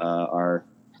us, are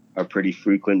pretty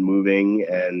frequent moving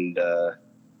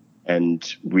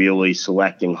and really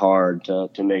selecting hard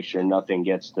to make sure nothing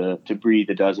gets to breed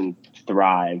that doesn't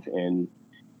thrive in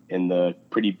the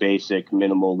pretty basic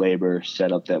minimal labor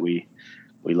setup that we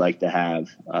like to have.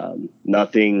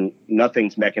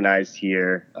 Nothing's mechanized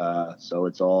here. So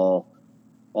it's all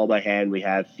by hand. We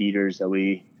have feeders that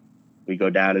we go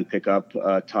down and pick up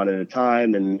a ton at a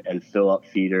time and fill up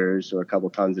feeders, or a couple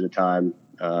tons at a time.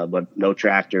 but no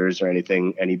tractors or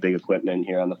anything, any big equipment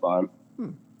here on the farm.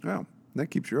 Wow, that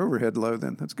keeps your overhead low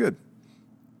then. That's good.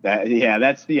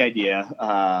 That's the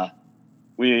idea.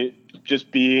 We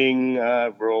just being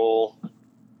rural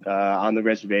on the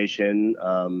reservation,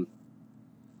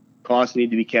 costs need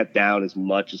to be kept down as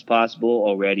much as possible.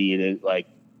 Already, it is like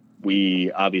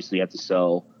we obviously have to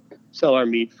sell our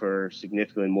meat for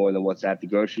significantly more than what's at the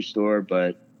grocery store,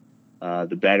 but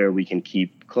the better we can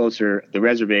keep closer. The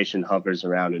reservation hovers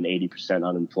around an 80%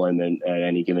 unemployment at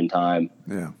any given time.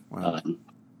 Yeah. Wow.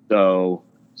 So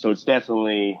it's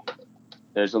definitely,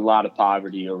 there's a lot of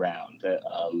poverty around.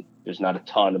 There's not a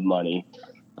ton of money.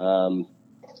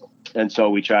 And so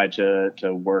we try to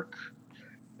work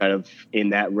kind of in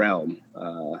that realm.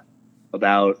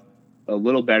 About a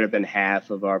little better than half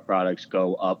of our products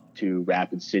go up to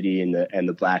Rapid City and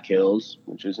the Black Hills,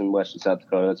 which is in western South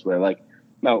Dakota. That's where like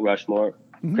Mount Rushmore,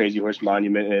 Crazy Horse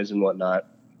Monument is and whatnot.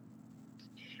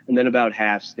 And then about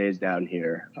half stays down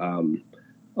here.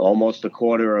 Almost a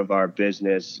quarter of our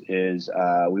business is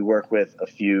we work with a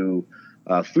few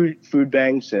food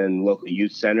banks and local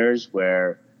youth centers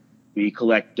where we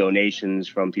collect donations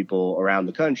from people around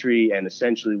the country. And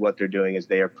essentially what they're doing is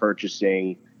they are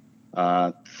purchasing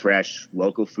fresh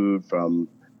local food from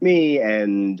me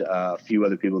and a few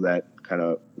other people that kind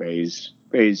of raise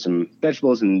some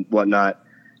vegetables and whatnot.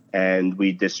 And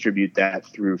we distribute that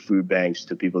through food banks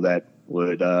to people that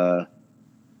would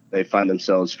they find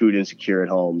themselves food insecure at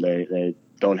home. They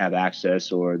don't have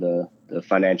access or the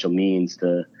financial means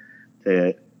to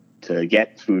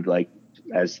get food like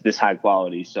as this high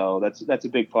quality. So that's a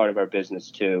big part of our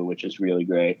business too, which is really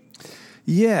great.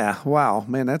 Yeah. Wow,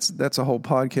 man, that's a whole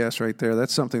podcast right there.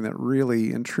 That's something that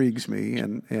really intrigues me.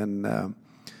 And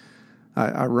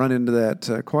I run into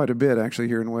that quite a bit actually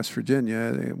here in West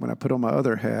Virginia. When I put on my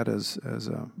other hat as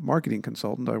a marketing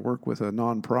consultant, I work with a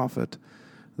nonprofit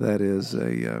that is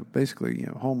basically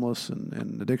homeless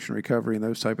and addiction recovery and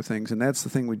those type of things. And that's the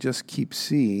thing we just keep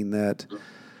seeing, that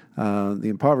the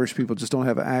impoverished people just don't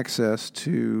have access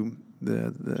to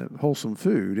the wholesome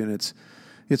food. And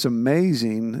it's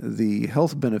amazing the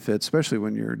health benefits, especially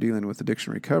when you're dealing with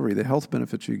addiction recovery, the health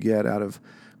benefits you get out of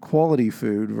quality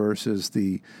food versus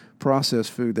the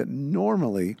processed food that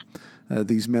normally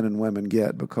these men and women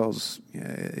get, because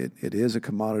it is a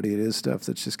commodity. It is stuff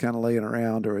that's just kind of laying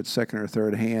around, or it's second or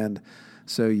third hand.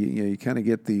 So you kind of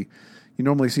get you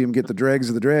normally see them get the dregs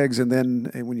of the dregs, and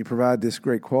then when you provide this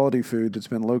great quality food that's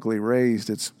been locally raised,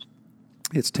 it's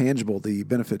tangible, the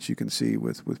benefits you can see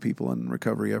with people in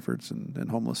recovery efforts and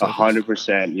homeless efforts.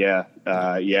 100%,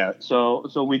 yeah.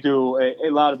 So we do a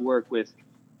lot of work with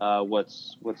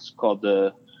what's called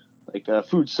the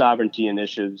food sovereignty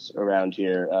initiatives around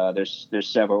here. There's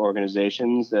several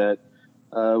organizations that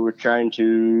we're trying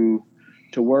to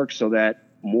work so that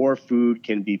more food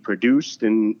can be produced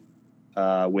and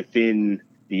within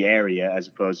the area as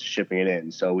opposed to shipping it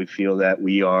in. So we feel that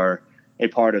we are a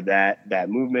part of that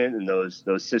movement and those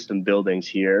system buildings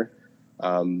here.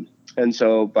 And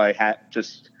so by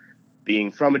just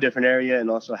being from a different area and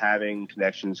also having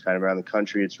connections kind of around the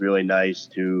country, it's really nice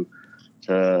to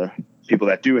people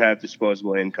that do have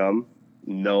disposable income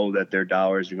know that their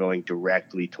dollars are going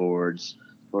directly towards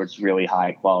really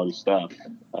high quality stuff.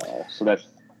 So that's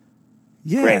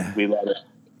great. We love it.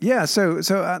 Yeah, so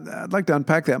I'd like to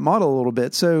unpack that model a little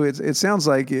bit. So it sounds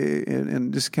like,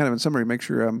 and just kind of in summary, make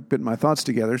sure I'm putting my thoughts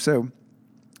together. So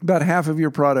about half of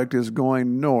your product is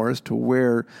going north to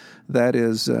where that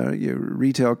is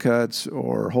retail cuts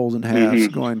or wholes and halves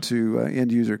going to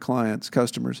end user clients,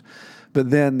 customers. But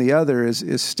then the other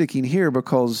is sticking here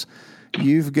because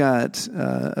you've got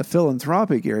a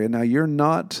philanthropic area. Now, you're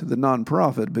not the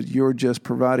nonprofit, but you're just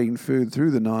providing food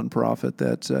through the nonprofit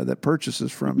that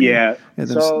purchases from you. Yeah.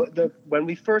 So when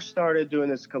we first started doing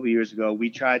this a couple of years ago, we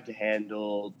tried to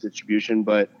handle distribution,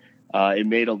 but it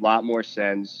made a lot more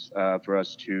sense for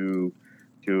us to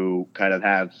kind of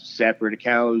have separate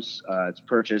accounts to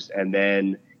purchase, and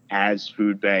then as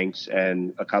food banks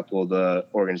and a couple of the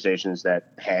organizations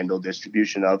that handle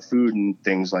distribution of food and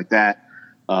things like that.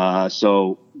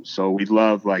 So we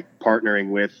love partnering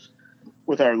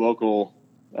with our local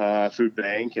food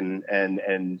bank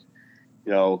and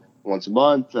once a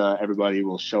month everybody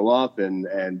will show up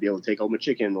and be able to take home a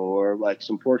chicken or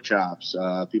some pork chops.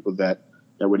 People that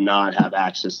would not have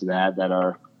access to that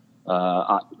are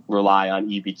rely on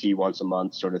EBT once a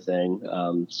month sort of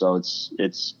thing. So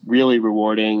it's really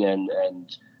rewarding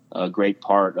and a great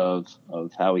part of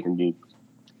how we can be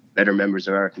better members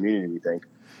of our community, we think.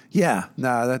 Yeah,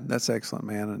 no, that's excellent,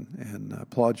 man, and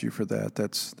applaud you for that.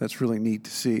 That's really neat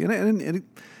to see, and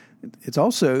it's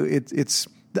also it's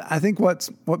I think what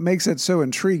makes it so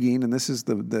intriguing, and this is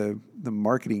the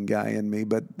marketing guy in me,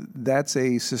 but that's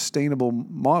a sustainable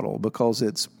model because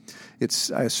it's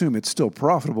I assume it's still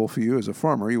profitable for you as a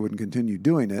farmer. You wouldn't continue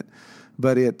doing it,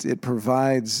 but it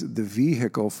provides the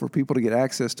vehicle for people to get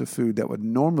access to food that would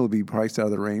normally be priced out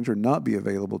of the range or not be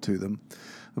available to them.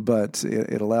 But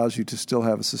it allows you to still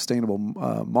have a sustainable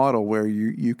model where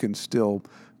you can still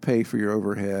pay for your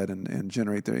overhead and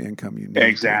generate the income you need.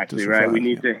 Exactly, to right. survive. We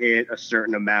need to hit a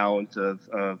certain amount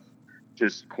of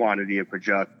just quantity of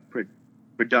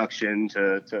production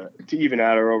to even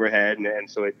out our overhead, and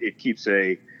so it keeps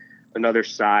another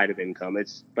side of income.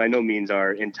 It's by no means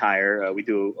our entire. We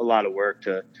do a lot of work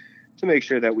to make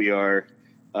sure that we are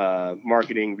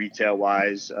marketing retail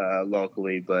wise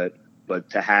locally, but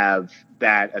to have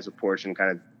that as a portion,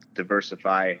 kind of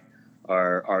diversify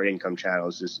our income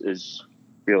channels is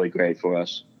really great for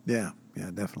us. Yeah,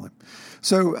 definitely.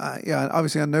 So,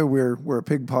 obviously, I know we're a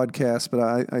pig podcast, but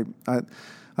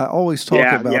I always talk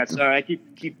about. Yeah, sorry, I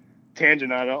keep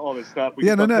tangent on all this stuff. We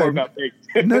no. more about pigs.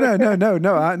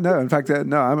 No. In fact,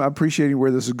 I'm appreciating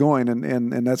where this is going,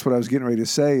 and that's what I was getting ready to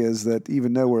say. Is that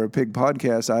even though we're a pig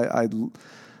podcast,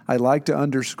 I like to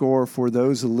underscore for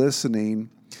those listening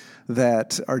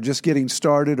that are just getting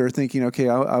started or thinking, okay,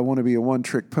 I want to be a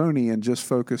one-trick pony and just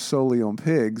focus solely on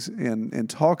pigs and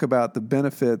talk about the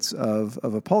benefits of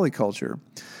a polyculture.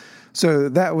 So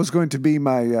that was going to be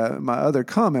my other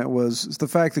comment was the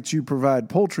fact that you provide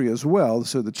poultry as well.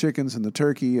 So the chickens and the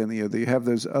turkey and you have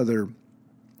those other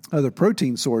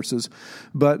protein sources,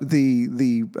 but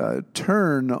the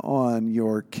turn on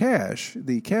your cash,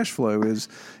 the cash flow is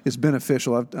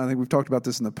beneficial. I think we've talked about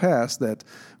this in the past, that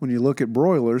when you look at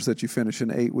broilers that you finish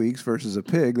in 8 weeks versus a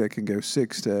pig that can go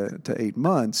 6 to 8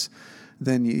 months,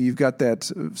 then you've got that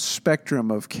spectrum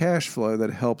of cash flow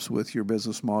that helps with your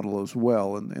business model as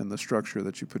well and the structure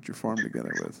that you put your farm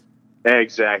together with.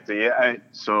 Exactly. Yeah.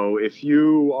 So if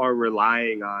you are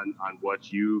relying on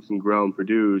what you can grow and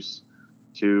produce,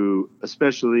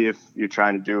 especially if you're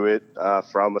trying to do it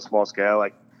from a small scale,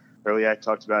 like earlier I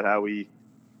talked about how we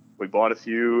bought a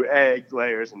few egg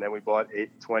layers and then we bought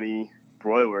 20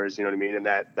 broilers, you know what I mean, and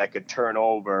that could turn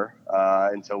over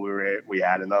until we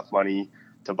had enough money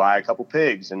to buy a couple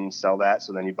pigs and sell that.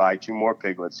 So then you buy 2 more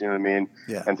piglets, you know what I mean?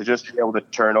 Yeah. And to just be able to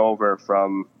turn over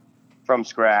from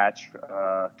scratch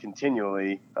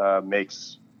continually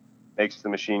makes the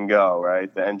machine go,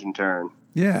 right? The engine turn.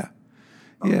 Yeah.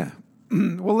 Yeah.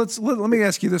 Well, let me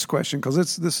ask you this question,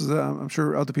 because this is I'm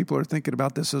sure other people are thinking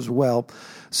about this as well.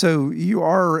 So you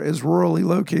are as rurally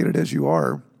located as you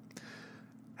are.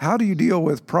 How do you deal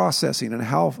with processing, and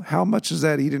how much does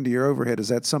that eat into your overhead? Is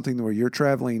that something where you're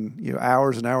traveling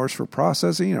hours and hours for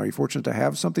processing? Are you fortunate to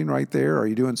have something right there? Are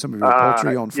you doing some of your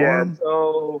poultry on farm?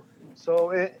 Yeah, so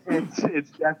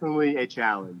it's definitely a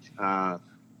challenge.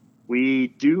 We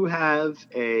do have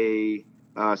a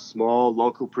small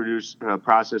local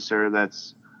processor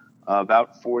that's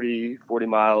about 40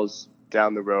 miles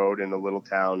down the road in a little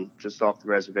town just off the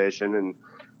reservation. And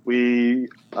we,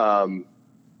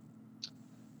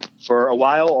 for a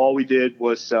while, all we did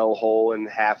was sell whole and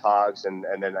half hogs. And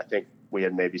then I think we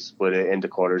had maybe split it into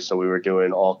quarters. So we were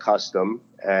doing all custom,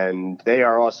 and they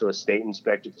are also a state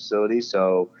inspected facility.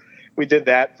 So we did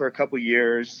that for a couple of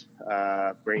years,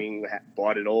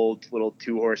 bought an old little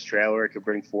 2-horse trailer. It could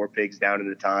bring 4 pigs down at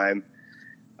a time.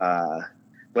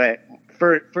 But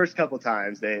first couple of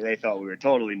times they thought we were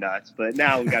totally nuts, but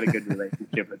now we got a good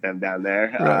relationship with them down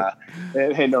there.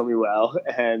 Right. They know me well.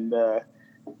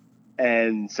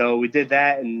 And so we did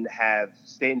that and have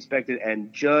state inspected.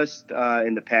 And just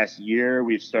in the past year,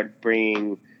 we've started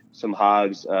bringing some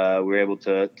hogs. We were able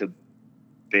to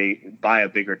buy a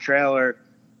bigger trailer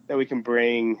that we can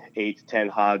bring 8 to 10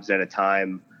 hogs at a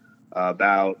time,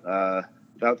 about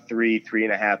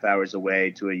 3.5 hours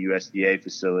away to a USDA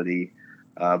facility.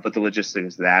 But the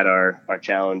logistics of that are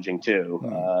challenging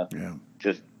too.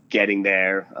 Just getting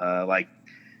there. Like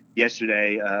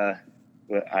yesterday,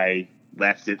 I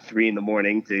left at 3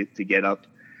 a.m. to get up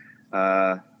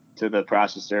to the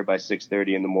processor by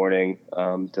 6:30 in the morning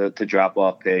to drop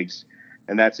off pigs,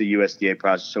 and that's a USDA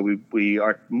process. So we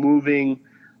are moving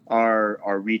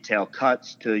our retail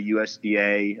cuts to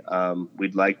USDA.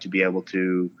 I'd like to be able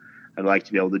to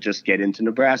just get into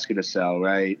Nebraska to sell,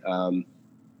 right?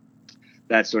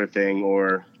 That sort of thing,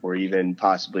 or even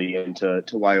possibly into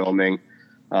Wyoming,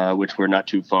 which we're not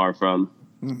too far from.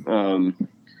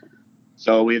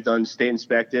 So we've done state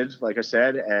inspected, like I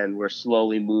said, and we're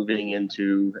slowly moving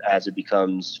into, as it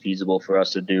becomes feasible for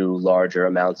us to do larger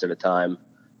amounts at a time,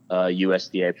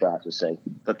 USDA processing.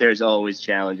 But there's always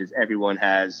challenges. Everyone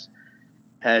has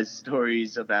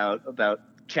stories about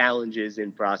challenges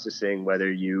in processing,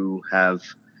 whether you have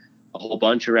a whole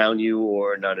bunch around you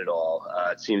or none at all.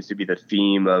 It seems to be the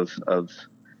theme of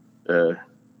the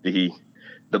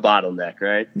bottleneck,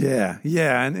 right? Yeah.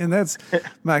 And that's,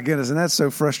 my goodness, and that's so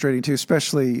frustrating too,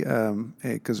 especially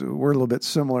because we're a little bit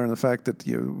similar in the fact that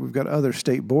we've got other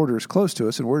state borders close to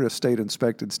us, and we're a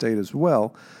state-inspected state as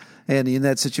well. And in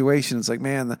that situation, it's like,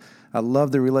 man, I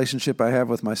love the relationship I have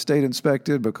with my state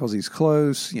inspected because he's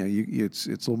close. It's a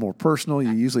little more personal.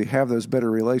 You usually have those better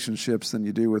relationships than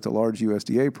you do with a large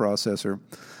USDA processor.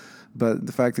 But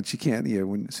the fact that you can't,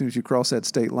 as soon as you cross that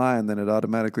state line, then it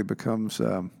automatically becomes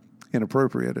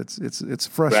inappropriate. It's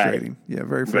frustrating. Right. Yeah,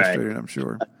 very frustrating, right. I'm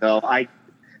sure. So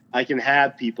I can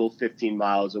have people 15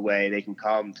 miles away. They can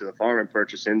come to the farm and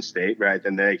purchase in state, right?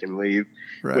 Then they can leave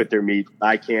with their meat.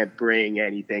 I can't bring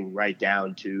anything right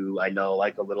down to, I know,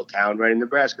 like a little town right in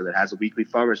Nebraska that has a weekly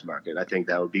farmer's market. I think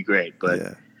that would be great,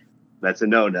 but that's a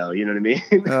no-no. You know what I mean?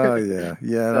 Oh, yeah.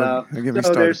 Yeah.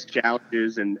 So there's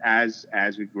challenges, and as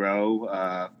we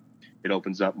grow, it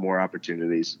opens up more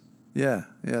opportunities. Yeah,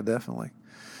 definitely.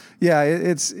 Yeah,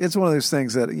 it's one of those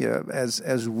things that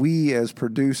as we as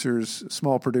producers,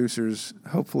 small producers,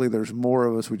 hopefully there's more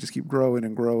of us. We just keep growing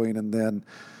and growing, and then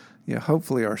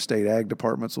hopefully our state ag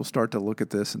departments will start to look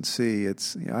at this and see.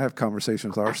 It's I have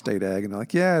conversations with our state ag, and they're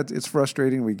like, it's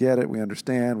frustrating. We get it. We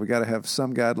understand. We got to have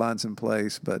some guidelines in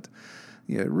place, but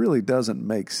it really doesn't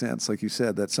make sense, like you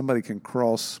said, that somebody can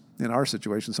cross. In our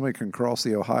situation, somebody can cross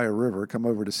the Ohio River, come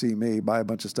over to see me, buy a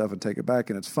bunch of stuff, and take it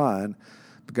back, and it's fine.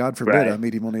 But God forbid I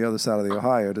meet him on the other side of the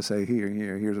Ohio to say,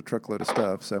 here's a truckload of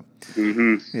stuff. So,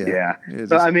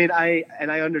 So, I mean, I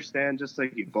understand just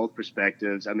like you, both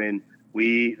perspectives. I mean,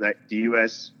 the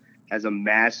U.S. has a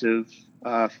massive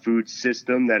food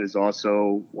system that is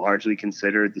also largely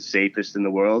considered the safest in the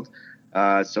world.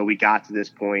 So we got to this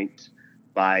point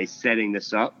by setting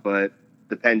this up, but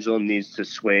the pendulum needs to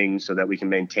swing so that we can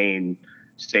maintain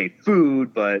safe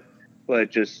food, but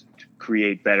just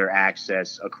create better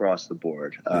access across the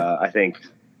board. I think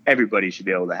everybody should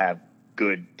be able to have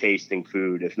good tasting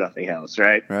food, if nothing else,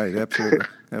 right? Right,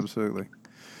 absolutely.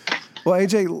 Well,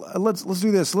 AJ, let's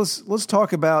do this. Let's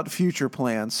talk about future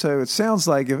plans. So it sounds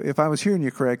like, if I was hearing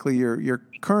you correctly, your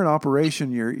current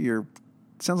operation,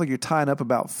 sounds like you're tying up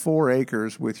about 4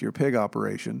 acres with your pig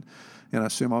operation, and I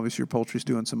assume obviously your poultry's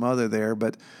doing some other there,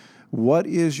 but what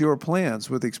is your plans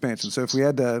with the expansion? So if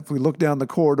we look down the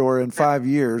corridor in 5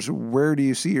 years, where do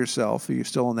you see yourself? Are you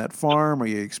still on that farm? Are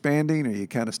you expanding? Are you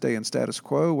kind of staying status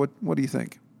quo? What do you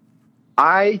think?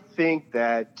 I think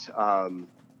that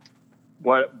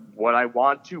what I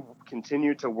want to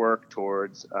continue to work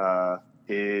towards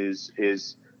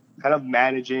is kind of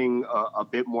managing a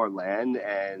bit more land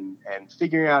and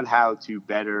figuring out how to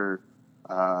better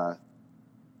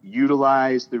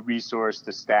utilize the resource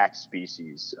to stack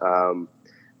species.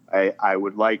 I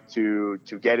would like to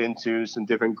get into some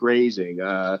different grazing.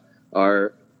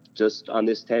 Just on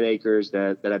this 10 acres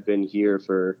that I've been here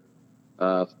for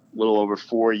a little over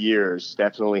 4 years,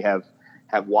 definitely have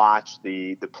watched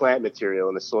the plant material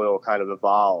and the soil kind of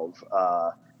evolve.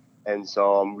 And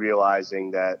so I'm realizing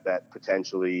that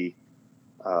potentially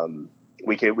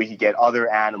we could get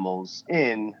other animals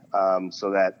in so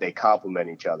that they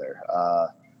complement each other.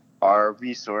 Our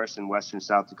resource in western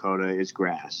South Dakota is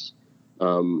grass.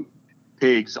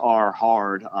 Pigs are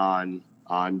hard on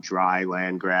dry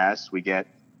land grass. We get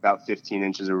about 15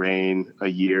 inches of rain a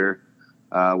year.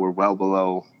 We're well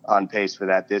below on pace for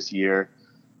that this year.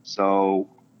 So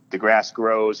the grass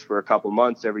grows for a couple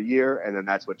months every year, and then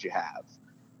that's what you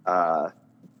have.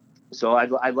 So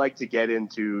I'd like to get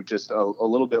into just a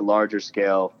little bit larger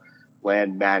scale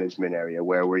land management area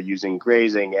where we're using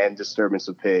grazing and disturbance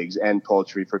of pigs and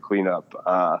poultry for cleanup.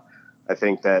 I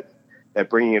think that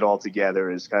bringing it all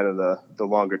together is kind of the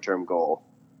longer term goal.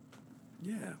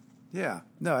 Yeah.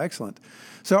 No, excellent.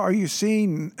 So are you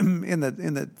seeing in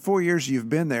the 4 years you've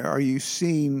been there, are you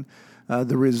seeing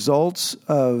the results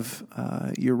of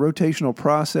your rotational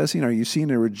processing? Are you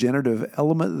seeing a regenerative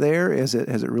element there? Has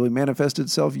it really manifested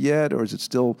itself yet, or is it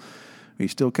still? Are you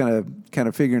still kind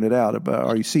of figuring it out?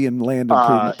 Are you seeing land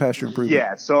improvement, pasture improvement?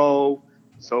 Yeah. So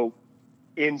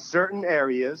in certain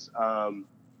areas,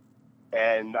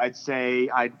 and I'd say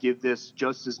I'd give this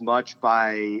just as much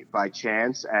by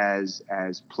chance as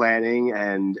planning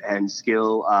and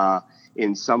skill.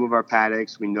 In some of our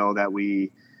paddocks, we know that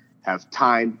we have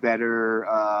timed better,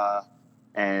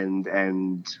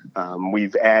 and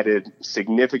we've added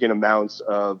significant amounts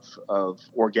of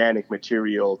organic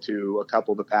material to a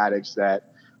couple of the paddocks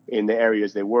that in the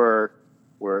areas they were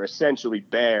essentially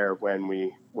bare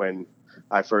when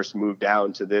I first moved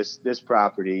down to this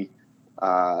property.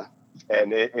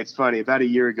 And it's funny. About a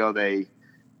year ago, they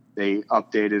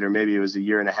updated, or maybe it was a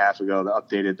year and a half ago, they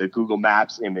updated the Google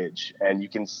Maps image, and you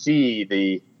can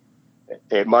see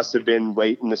it must have been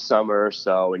late in the summer or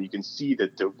so, and you can see the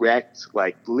direct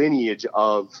lineage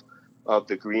of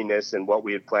the greenness and what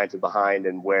we had planted behind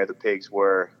and where the pigs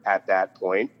were at that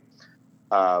point.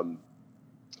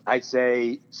 I'd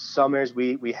say summers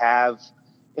we have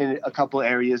in a couple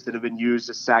areas that have been used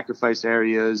as sacrifice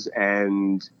areas,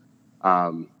 and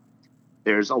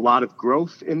there's a lot of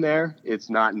growth in there. It's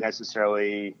not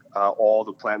necessarily all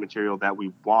the plant material that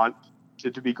we want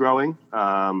it to be growing.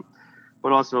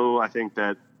 But also I think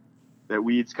that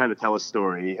weeds kind of tell a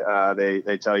story.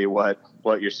 They tell you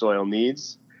what your soil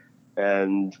needs.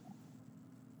 And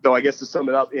so I guess to sum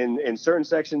it up, in certain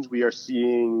sections we are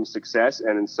seeing success,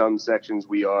 and in some sections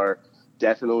we are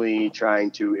definitely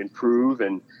trying to improve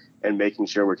and making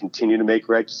sure we're continuing to make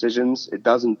right decisions. It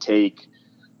doesn't take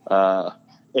a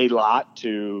lot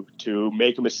to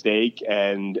make a mistake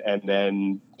and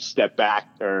then step back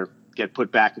or get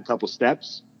put back a couple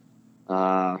steps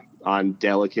on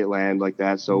delicate land like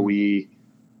that. So we're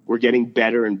getting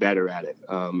better and better at it.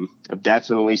 I've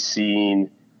definitely seen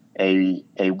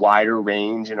a wider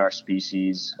range in our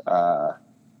species,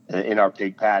 in our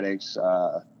pig paddocks,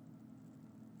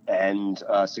 and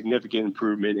a significant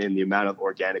improvement in the amount of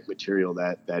organic material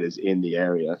that is in the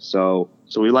area. So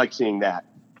we like seeing that.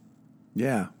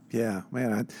 Yeah,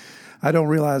 man. I don't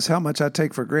realize how much I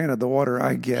take for granted the water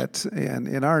I get and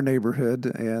in our neighborhood,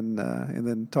 and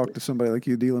then talk to somebody like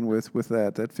you dealing with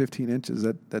that 15 inches.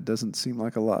 That doesn't seem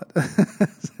like a lot.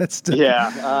 Let's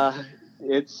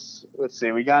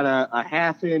see, we got a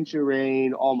half inch of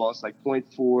rain, almost like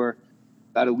 0.4,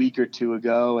 about a week or two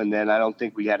ago, and then I don't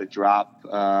think we had a drop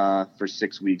for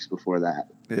 6 weeks before that.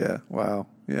 Yeah, wow.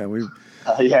 Yeah,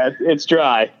 it's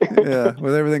dry. Yeah,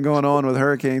 with everything going on with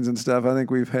hurricanes and stuff, I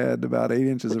think we've had about 8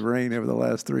 inches of rain over the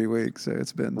last 3 weeks, so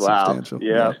it's been substantial.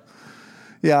 Yeah.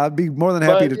 Yeah, I'd be more than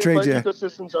happy to trade you.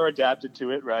 Ecosystems are adapted to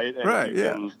it, right? And right,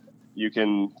 you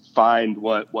can find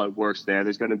what works there.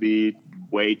 There's going to be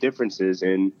way differences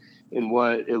in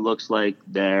what it looks like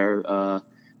there,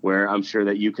 where I'm sure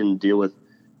that you can deal with,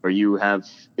 or you have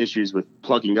issues with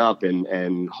plugging up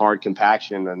and hard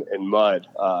compaction and mud.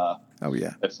 Oh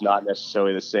yeah, it's not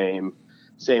necessarily the same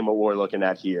what we're looking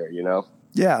at here, you know.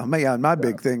 Yeah, my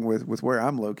big thing with where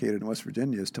I'm located in West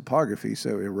Virginia is topography.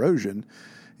 So erosion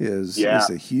is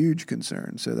a huge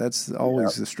concern. So that's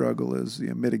always the struggle, is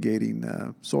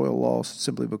mitigating soil loss,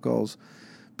 simply because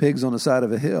pigs on the side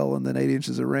of a hill and then 8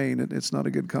 inches of rain. It's not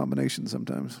a good combination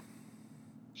sometimes.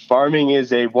 Farming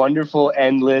is a wonderful,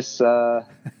 endless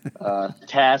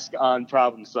task on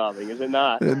problem solving, is it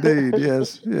not? Indeed,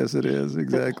 yes, it is,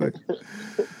 exactly.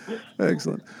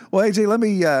 Excellent. Well, AJ,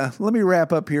 let me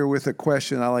wrap up here with a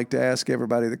question I like to ask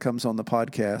everybody that comes on the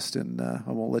podcast, and I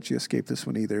won't let you escape this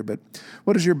one either. But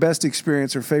what is your best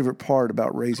experience or favorite part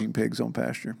about raising pigs on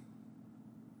pasture?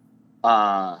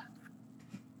 My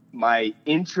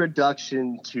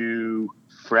introduction to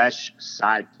fresh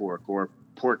side pork, or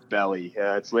pork belly.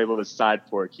 It's labeled as side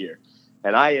pork here.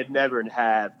 And I had never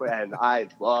had, and I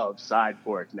love side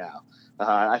pork now.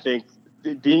 I think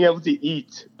being able to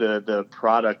eat the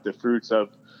product, the fruits of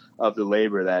the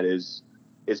labor that is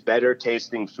better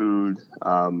tasting food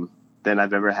than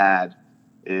I've ever had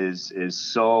is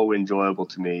so enjoyable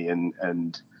to me.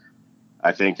 And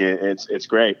I think it's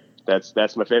great.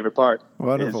 That's my favorite part.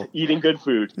 Wonderful. Eating good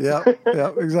food. Yeah,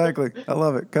 exactly. I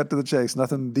love it. Cut to the chase.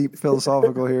 Nothing deep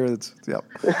philosophical here. I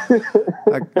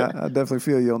definitely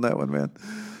feel you on that one, man.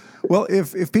 Well,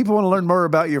 if people want to learn more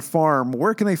about your farm,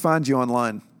 where can they find you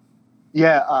online?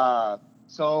 Yeah,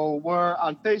 so we're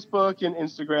on Facebook and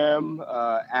Instagram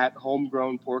at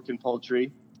Homegrown Pork and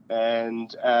Poultry,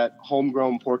 and at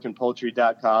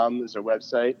homegrownporkandpoultry.com is our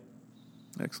website.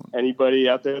 Excellent. Anybody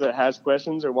out there that has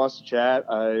questions or wants to chat,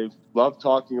 I love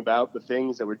talking about the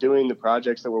things that we're doing, the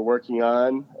projects that we're working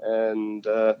on. And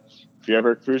if you're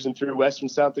ever cruising through Western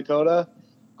South Dakota,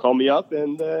 call me up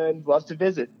and love to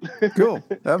visit. Cool.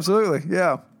 Absolutely.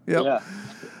 Yeah. Yep. Yeah.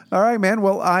 All right, man.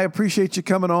 Well, I appreciate you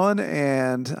coming on,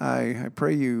 and I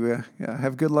pray you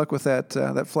have good luck with that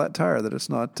flat tire, that it's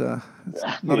not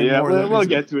anymore. We'll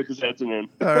get to it this afternoon.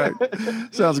 All right.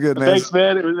 Sounds good, man. Thanks,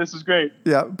 man. This was great.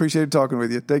 Yeah, appreciate talking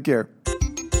with you. Take care.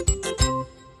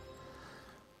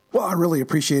 Well, I really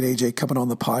appreciate AJ coming on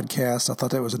the podcast. I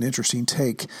thought that was an interesting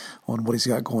take on what he's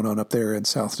got going on up there in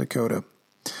South Dakota.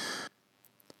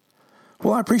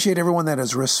 Well, I appreciate everyone that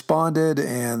has responded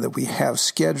and that we have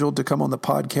scheduled to come on the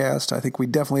podcast. I think we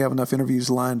definitely have enough interviews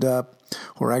lined up.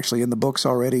 We're actually in the books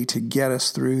already to get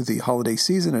us through the holiday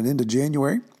season and into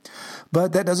January.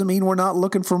 But that doesn't mean we're not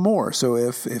looking for more. So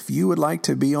if you would like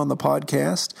to be on the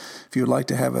podcast, if you would like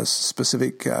to have a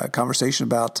specific conversation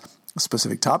about a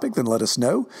specific topic, then let us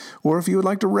know. Or if you would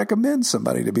like to recommend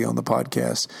somebody to be on the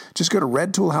podcast, just go to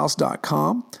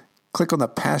redtoolhouse.com, click on the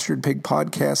Pastured Pig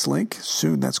Podcast link.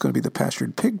 Soon that's going to be the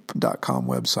pasturedpig.com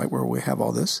website where we have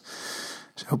all this.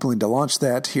 Hoping to launch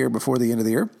that here before the end of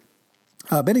the year.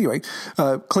 But anyway,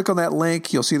 click on that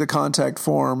link. You'll see the contact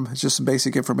form. It's just some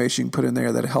basic information you can put in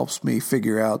there that helps me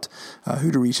figure out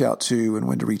who to reach out to and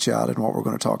when to reach out and what we're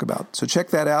going to talk about. So check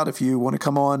that out if you want to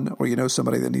come on or you know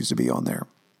somebody that needs to be on there.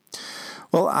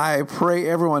 Well, I pray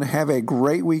everyone have a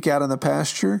great week out in the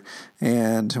pasture,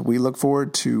 and we look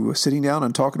forward to sitting down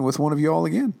and talking with one of you all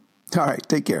again. All right,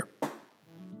 take care.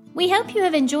 We hope you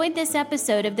have enjoyed this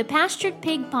episode of the Pastured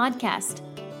Pig Podcast.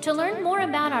 To learn more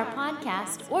about our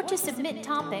podcast or to submit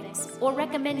topics or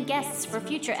recommend guests for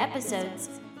future episodes,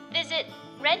 Visit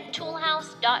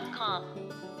redtoolhouse.com.